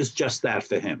 is just that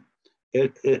for him.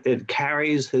 It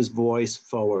carries his voice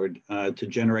forward to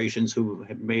generations who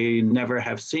may never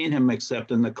have seen him except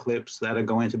in the clips that are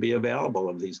going to be available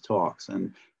of these talks,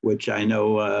 and which I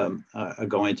know are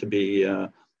going to be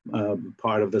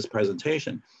part of this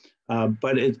presentation.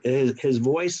 But his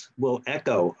voice will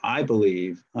echo, I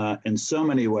believe, in so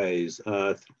many ways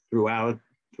throughout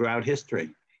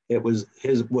history. It was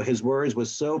his words were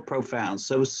so profound,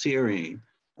 so serene,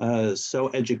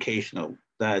 so educational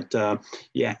that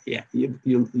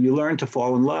you learn to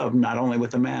fall in love not only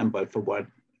with the man, but fall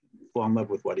in love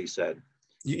with what he said.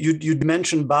 You'd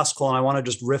mentioned Bas Kol, and I want to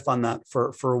just riff on that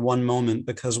for one moment,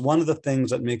 because one of the things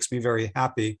that makes me very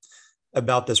happy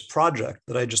about this project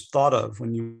that I just thought of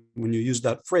when you used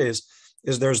that phrase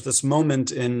is there's this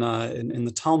moment in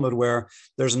the Talmud where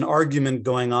there's an argument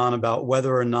going on about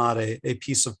whether or not a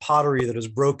piece of pottery that is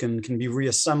broken can be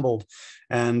reassembled.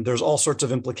 And there's all sorts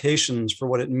of implications for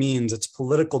what it means. It's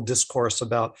political discourse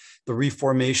about the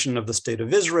reformation of the state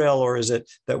of Israel, or is it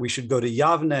that we should go to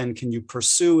Yavne, and can you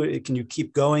pursue it? Can you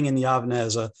keep going in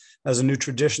Yavne as a new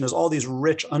tradition? There's all these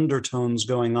rich undertones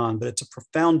going on, but it's a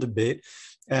profound debate.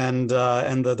 And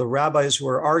the rabbis who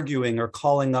are arguing are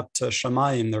calling up to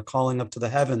Shamayim, they're calling up to the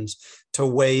heavens to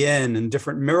weigh in, and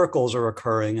different miracles are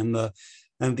occurring. And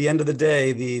at the end of the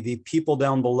day, the people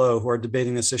down below who are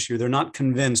debating this issue, they're not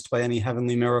convinced by any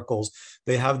heavenly miracles.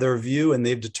 They have their view, and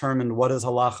they've determined what is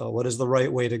halacha, what is the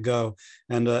right way to go.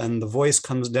 And the voice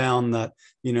comes down that,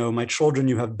 my children,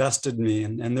 you have bested me.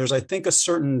 And there's, I think, a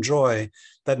certain joy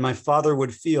that my father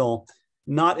would feel,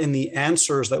 not in the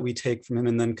answers that we take from him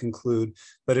and then conclude,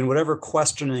 but in whatever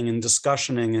questioning and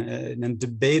discussioning and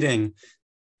debating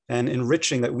and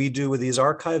enriching that we do with these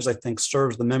archives, I think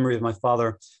serves the memory of my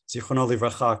father, Zichrono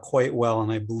Livracha, quite well,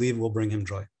 and I believe will bring him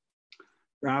joy.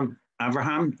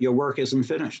 Avraham, your work isn't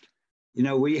finished.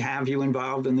 We have you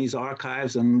involved in these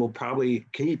archives, and we'll probably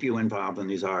keep you involved in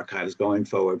these archives going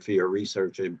forward for your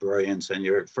research and brilliance and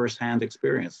your firsthand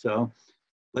experience. So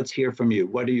let's hear from you.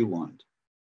 What do you want?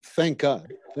 Thank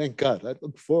God. Thank God. I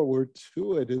look forward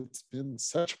to it. It's been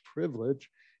such a privilege.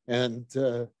 And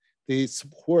the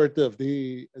support of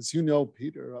as you know,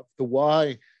 Peter, of the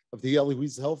Y, of the Elie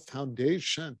Wiesel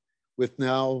Foundation, with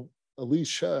now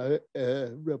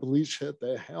Rebbe Elisha at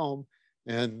the helm,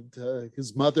 and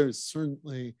his mother is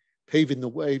certainly paving the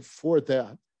way for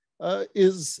that,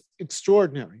 is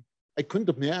extraordinary. I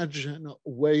couldn't imagine a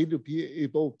way to be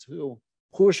able to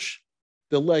push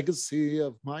the legacy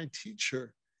of my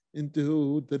teacher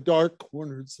into the dark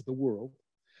corners of the world.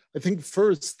 I think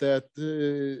first that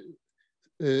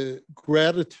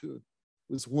gratitude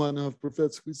was one of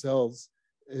Professor Wiesel's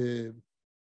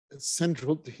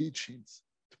central teachings.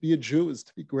 To be a Jew is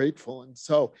to be grateful. And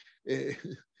so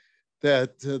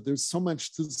there's so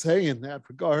much to say in that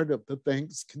regard of the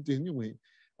thanks continuing.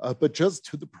 But just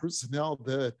to the personnel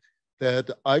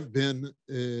that I've been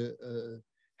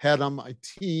had on my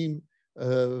team,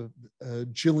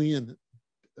 Jillian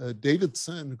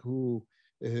Davidson, who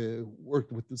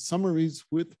worked with the summaries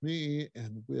with me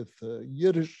and with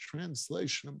Yiddish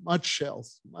translation and much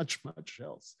else, much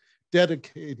else,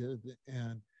 dedicated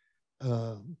and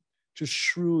just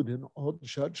shrewd in all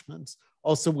judgments.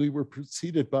 Also, we were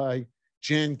preceded by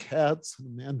Jan Katz and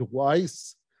Amanda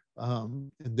Weiss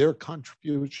and their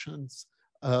contributions.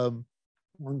 More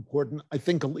important, I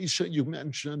think, Alicia, you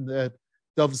mentioned that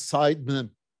Dov Seidman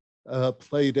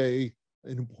played an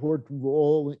important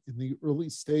role in the early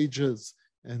stages,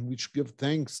 and we should give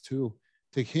thanks to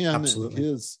him. Absolutely. And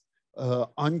his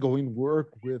ongoing work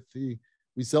with the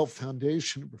Wiesel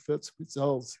Foundation, Professor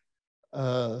Wiesel's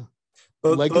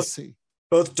legacy.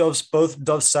 Both Dov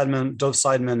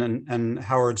Seidman and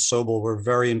Howard Sobel were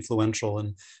very influential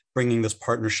in bringing this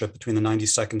partnership between the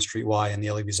 92nd Street Y and the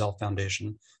Elie Wiesel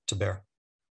Foundation to bear.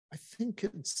 I think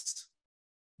it's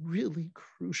really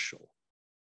crucial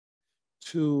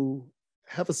to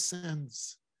have a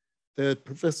sense that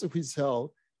Professor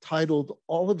Wiesel titled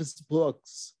all of his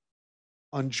books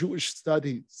on Jewish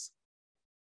studies,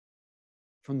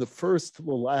 from the first to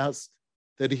the last,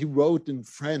 that he wrote in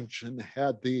French and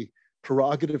had the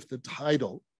prerogative, the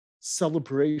title,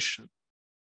 Celebration.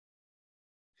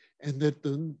 And that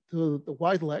the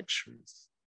wide lectures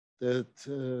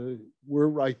that we're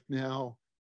right now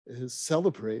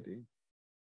celebrating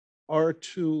are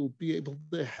to be able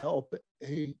to help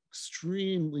an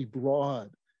extremely broad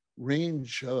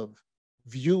range of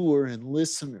viewer and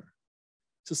listener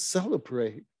to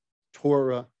celebrate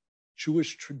Torah,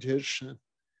 Jewish tradition,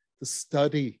 the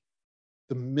study,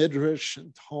 the Midrash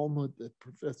and Talmud that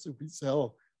Professor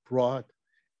Wiesel brought,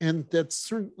 and that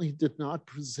certainly did not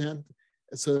present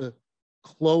as a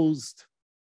closed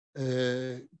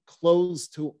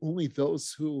to only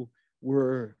those who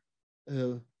were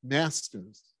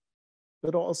masters,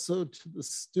 but also to the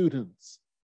students,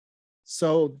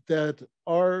 so that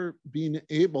our being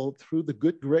able, through the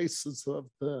good graces of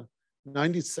the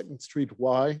 92nd Street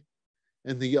Y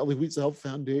and the Elie Wiesel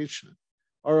Foundation,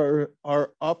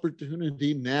 our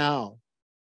opportunity now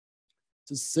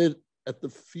to sit at the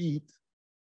feet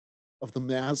of the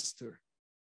master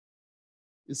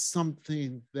is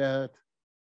something that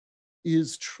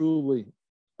is truly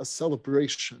a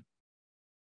celebration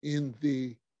in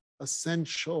the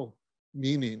essential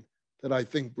meaning that I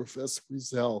think Professor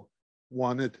Wiesel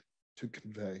wanted to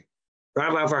convey.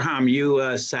 Rav Avraham,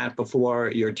 you sat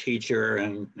before your teacher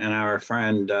and our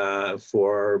friend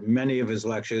for many of his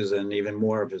lectures and even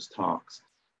more of his talks.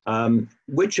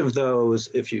 Which of those,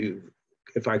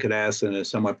 if I could ask in a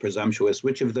somewhat presumptuous,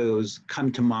 which of those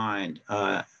come to mind?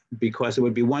 Because it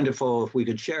would be wonderful if we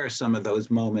could share some of those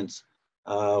moments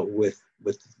with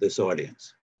this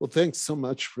audience. Well, thanks so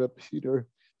much, Rep. Peter.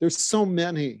 There's so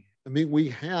many. I mean, we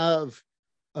have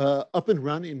up and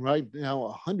running right now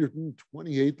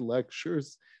 128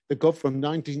 lectures that go from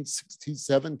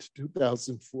 1967 to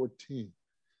 2014.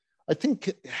 I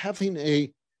think having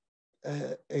a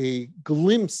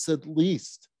glimpse at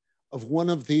least of one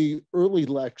of the early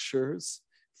lectures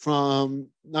from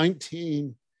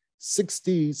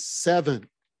 1967,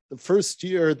 the first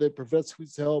year that Professor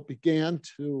Wiesel began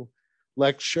to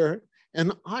lecture,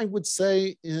 and I would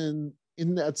say in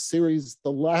that series,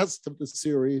 the last of the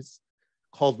series,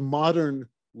 called Modern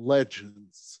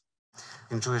Legends.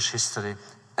 In Jewish history,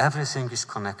 everything is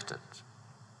connected.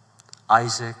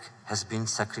 Isaac has been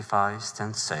sacrificed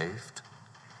and saved,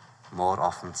 more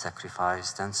often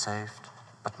sacrificed than saved,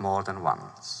 but more than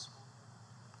once.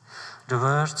 The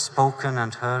word spoken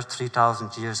and heard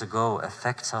 3,000 years ago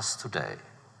affects us today.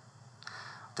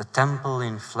 The temple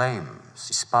in flames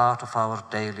is part of our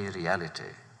daily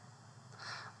reality.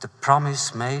 The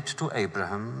promise made to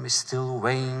Abraham is still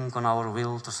weighing on our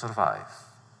will to survive.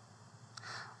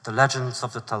 The legends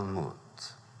of the Talmud,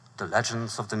 the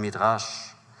legends of the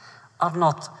Midrash, are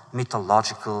not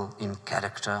mythological in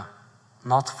character,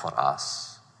 not for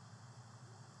us.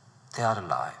 They are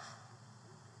alive.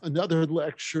 Another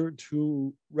lecture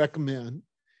to recommend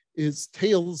is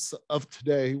Tales of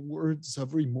Today, Words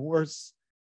of Remorse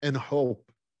and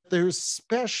Hope. There's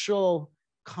special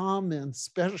comments,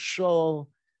 special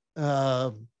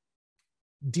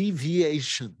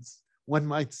deviations, one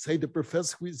might say, that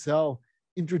Professor Wiesel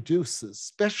introduces,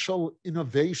 special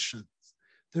innovations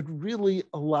that really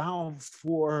allow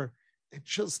for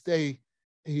just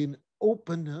an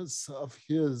openness of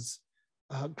his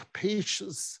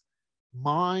capacious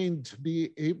mind to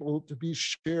be able to be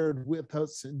shared with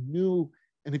us in new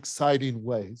and exciting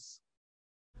ways.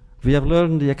 We have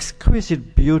learned the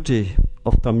exquisite beauty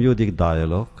of Talmudic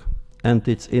dialogue and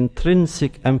its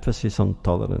intrinsic emphasis on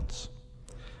tolerance.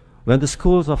 When the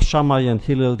schools of Shammai and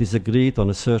Hillel disagreed on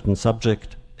a certain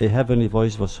subject, a heavenly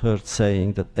voice was heard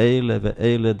saying that Eile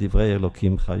ve'eile divrei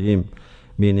Elokim chayim,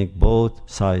 meaning both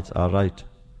sides are right.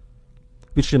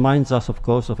 Which reminds us, of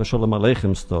course, of a Sholem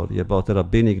Aleichem story about a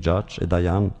rabbinic judge, a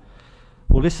Dayan,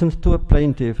 who listened to a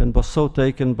plaintiff and was so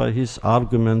taken by his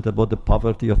argument about the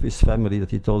poverty of his family that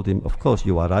he told him, "Of course,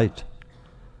 you are right."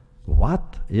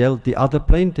 "What?" yelled the other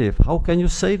plaintiff. "How can you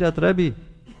say that, Rebbe?"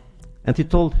 And he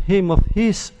told him of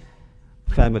his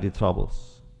family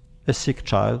troubles. A sick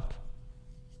child,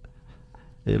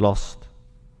 a lost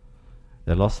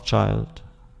child,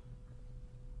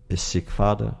 a sick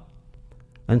father.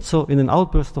 And so in an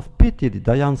outburst of pity, the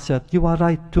Dayan said, "You are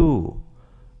right too."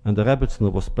 And the Rebbetzin,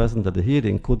 who was present at the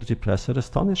hearing, couldn't repress her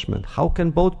astonishment. "How can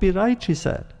both be right?" she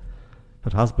said.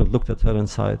 Her husband looked at her and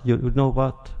said, you know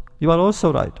what? You are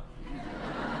also right."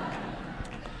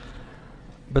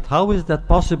 But how is that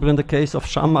possible in the case of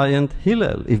Shammai and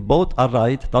Hillel? If both are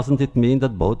right, doesn't it mean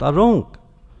that both are wrong?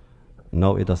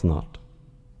 No, it does not.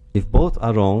 If both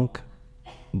are wrong,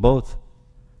 both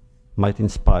might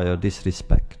inspire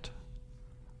disrespect.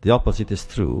 The opposite is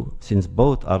true, since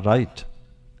both are right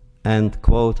and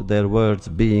quote their words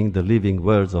being the living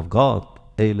words of God,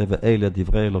 Eile ve'eile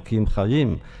divrei Elokim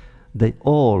chayim, they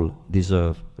all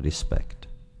deserve respect.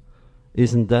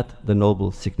 Isn't that the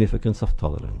noble significance of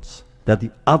tolerance? That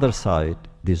the other side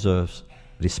deserves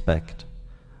respect,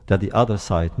 that the other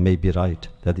side may be right,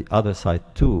 that the other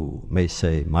side too may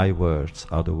say, "My words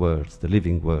are the words, the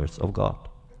living words of God."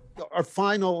 Our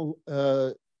final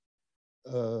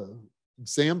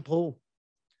example,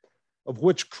 of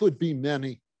which could be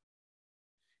many,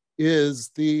 is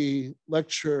the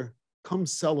lecture Come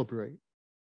Celebrate,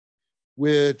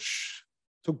 which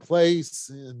took place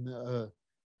in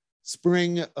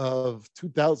spring of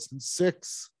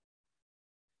 2006.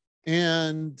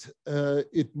 And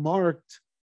it marked,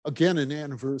 again, an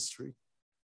anniversary,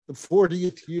 the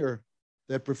 40th year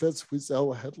that Professor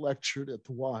Wiesel had lectured at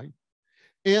the Y.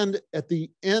 And at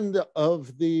the end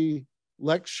of the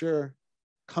lecture,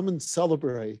 Come and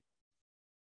Celebrate,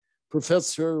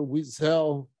 Professor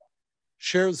Wiesel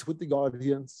shares with the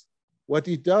audience what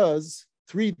he does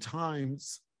 3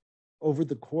 times over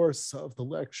the course of the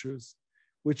lectures,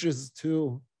 which is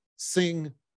to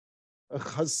sing a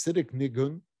Hasidic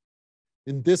nigun.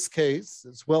 In this case,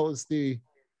 as well as the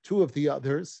 2 of the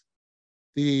others,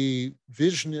 the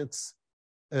Vishnitz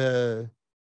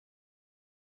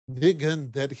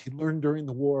nigun that he learned during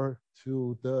the war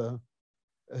to the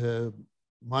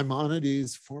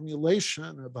Maimonides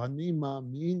formulation of Ani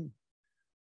Ma'amin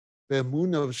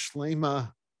Be'emunah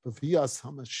Shlema B'vias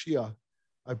HaMashiach.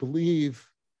 I believe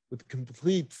with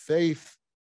complete faith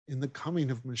in the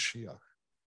coming of Mashiach,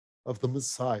 of the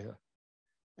Messiah.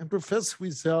 And Professor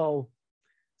Wiesel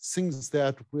sings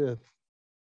that with,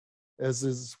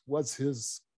 was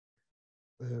his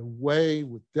way,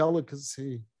 with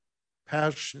delicacy,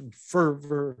 passion,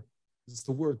 fervor is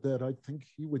the word that I think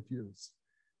he would use.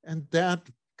 And that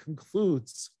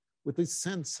concludes with a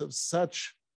sense of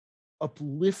such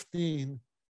uplifting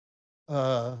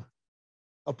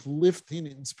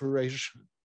inspiration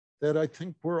that I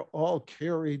think we're all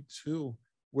carried to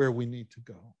where we need to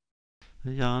go.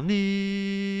 Yani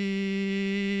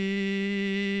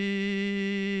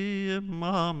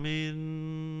mamin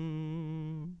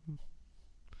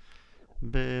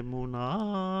באמונה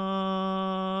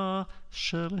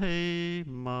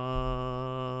שלמה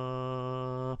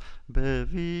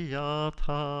בביאת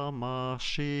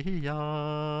המשיח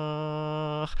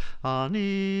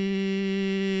אני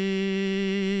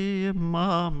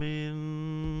מאמין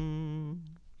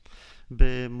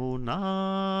באמונה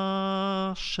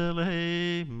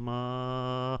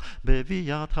שלמה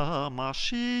בביאת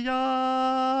המשיח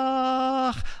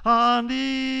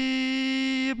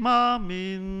אני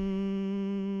מאמין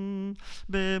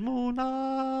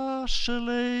באמונה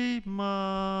שלמה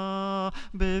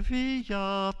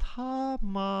בביאת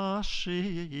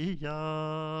המשיח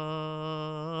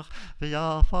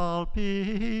ואף על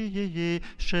פי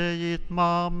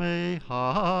שיתמהמה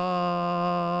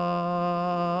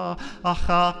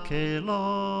אחכה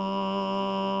לו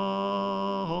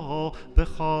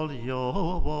בכל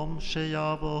יום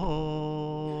שיבוא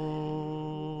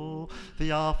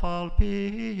ואף על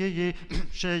פי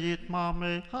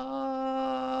שיתמהמה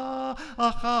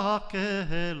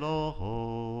אחכה לו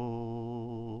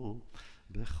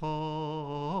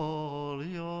בכל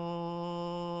יום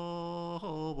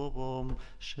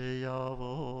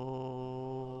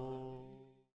שיבוא.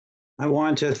 I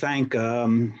want to thank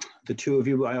the two of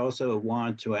you. I also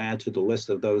want to add to the list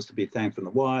of those to be thanked from the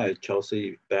Y,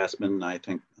 Chelsea Bassman, I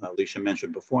think Alicia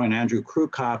mentioned before, and Andrew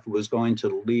Krukoff, who was going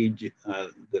to lead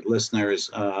the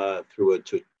listeners through a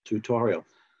tutorial.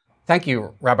 Thank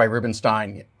you, Rabbi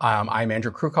Rubenstein. I'm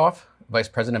Andrew Krukoff, Vice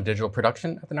President of Digital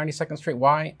Production at the 92nd Street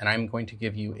Y, and I'm going to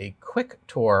give you a quick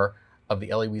tour of the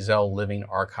Elie Wiesel Living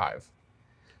Archive.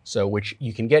 So which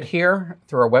you can get here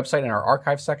through our website in our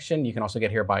archive section. You can also get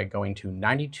here by going to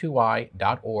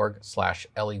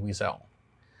 92y.org/Elie Wiesel.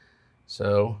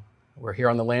 So we're here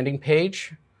on the landing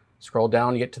page. Scroll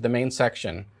down, you get to the main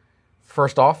section.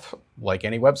 First off, like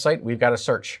any website, we've got a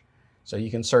search. So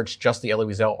you can search just the Elie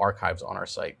Wiesel archives on our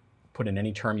site. Put in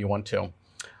any term you want to.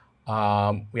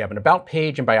 We have an about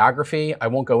page and biography. I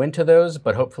won't go into those,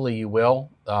 but hopefully you will.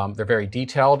 They're very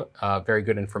detailed, very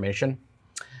good information.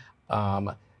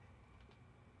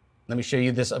 Let me show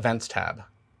you this events tab.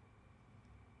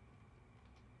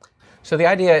 So the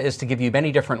idea is to give you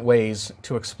many different ways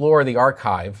to explore the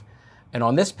archive. And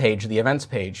on this page, the events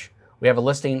page, we have a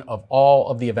listing of all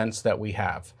of the events that we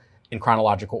have in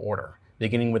chronological order,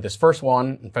 beginning with this first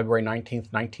one on February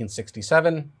 19th,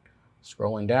 1967,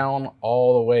 scrolling down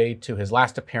all the way to his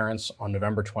last appearance on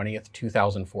November 20th,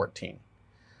 2014.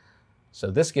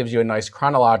 So this gives you a nice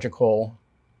chronological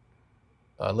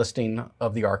listing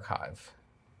of the archive.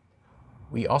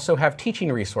 We also have teaching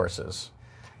resources.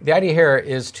 The idea here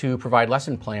is to provide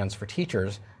lesson plans for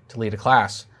teachers to lead a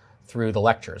class through the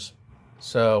lectures.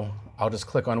 So I'll just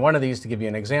click on one of these to give you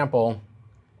an example.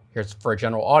 Here's for a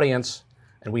general audience,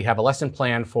 and we have a lesson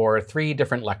plan for 3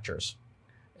 different lectures.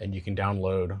 And you can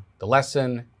download the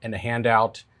lesson and a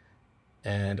handout,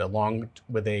 and along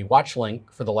with a watch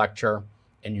link for the lecture,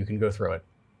 and you can go through it.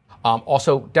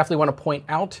 Also, definitely want to point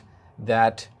out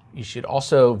that you should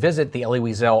also visit the Elie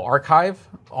Wiesel archive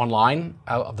online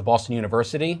of the Boston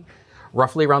University.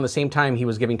 Roughly around the same time he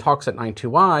was giving talks at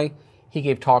 92Y, he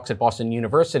gave talks at Boston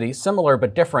University, similar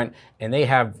but different, and they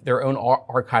have their own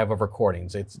archive of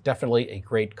recordings. It's definitely a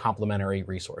great complementary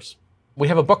resource. We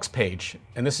have a books page,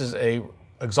 and this is an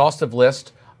exhaustive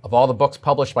list of all the books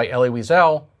published by Elie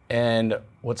Wiesel. And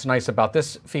what's nice about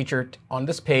this feature on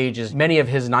this page is many of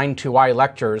his 92Y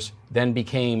lectures then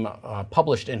became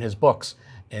published in his books.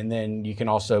 And then you can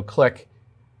also click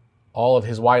all of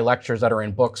his Y lectures that are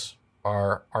in books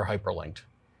are hyperlinked.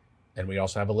 And we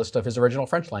also have a list of his original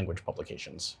French language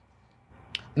publications.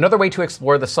 Another way to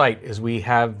explore the site is we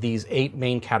have these 8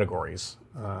 main categories: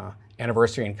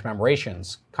 anniversary and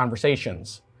commemorations,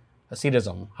 conversations,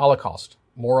 Hasidism, Holocaust,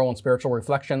 moral and spiritual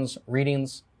reflections,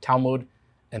 readings, Talmud,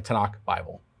 and Tanakh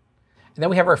Bible. And then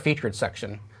we have our featured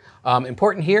section.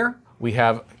 Important here, we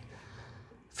have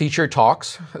featured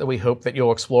talks that we hope that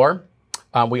you'll explore.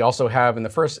 We also have, and the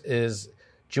first is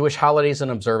Jewish holidays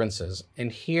and observances.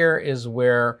 And here is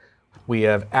where we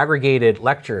have aggregated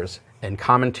lectures and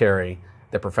commentary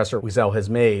that Professor Wiesel has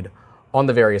made on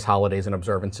the various holidays and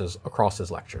observances across his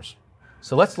lectures.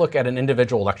 So let's look at an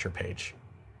individual lecture page.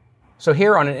 So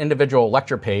here on an individual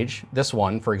lecture page, this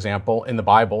one, for example, in the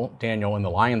Bible, Daniel in the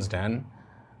Lion's Den,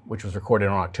 which was recorded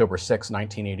on October 6,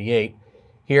 1988,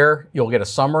 here you'll get a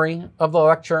summary of the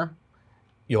lecture.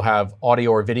 You'll have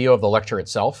audio or video of the lecture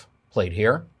itself played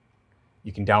here.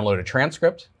 You can download a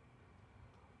transcript.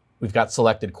 We've got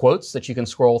selected quotes that you can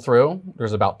scroll through.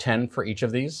 There's about 10 for each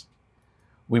of these.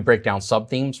 We break down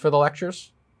sub-themes for the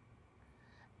lectures.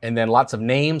 And then lots of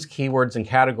names, keywords, and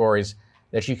categories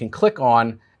that you can click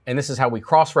on. And this is how we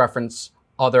cross-reference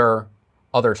other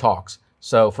talks.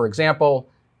 So for example,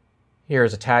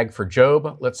 here's a tag for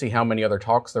Job. Let's see how many other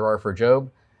talks there are for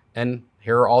Job. And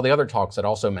here are all the other talks that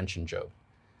also mention Job.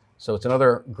 So it's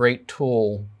another great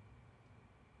tool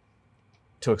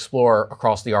to explore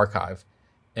across the archive.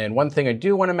 And one thing I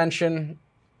do want to mention,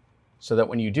 so that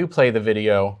when you do play the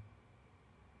video,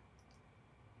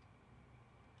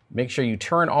 make sure you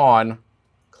turn on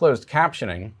closed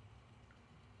captioning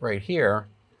right here,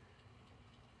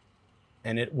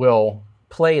 and it will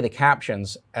play the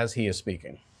captions as he is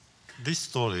speaking. This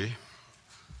story,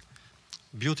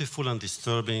 beautiful and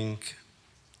disturbing,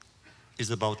 is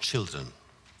about children.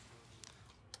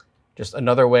 Just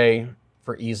another way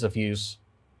for ease of use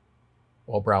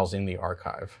while browsing the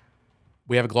archive.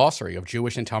 We have a glossary of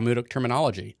Jewish and Talmudic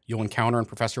terminology you'll encounter in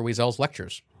Professor Wiesel's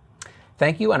lectures.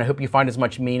 Thank you, and I hope you find as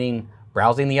much meaning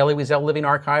browsing the Elie Wiesel Living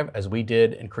Archive as we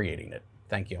did in creating it.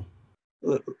 Thank you.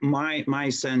 My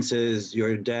sense is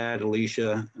your dad,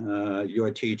 Alicia,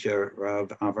 your teacher, Rav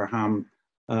Avraham,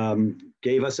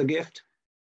 gave us a gift.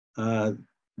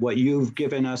 What you've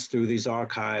given us through these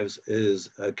archives is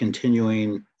a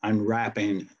continuing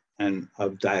unwrapping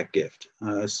of that gift.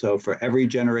 So for every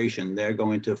generation, they're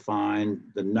going to find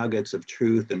the nuggets of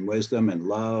truth and wisdom and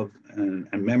love and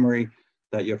memory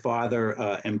that your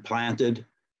father implanted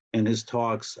in his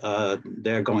talks.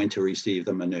 They're going to receive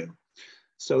them anew.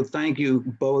 So thank you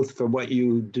both for what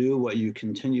you do, what you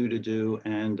continue to do,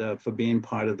 and for being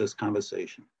part of this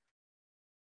conversation.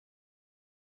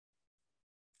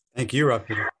 Thank you, Rav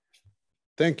Peter.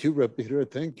 Thank you, Rav Peter.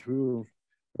 Thank you,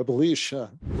 Rav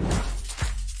Alicia.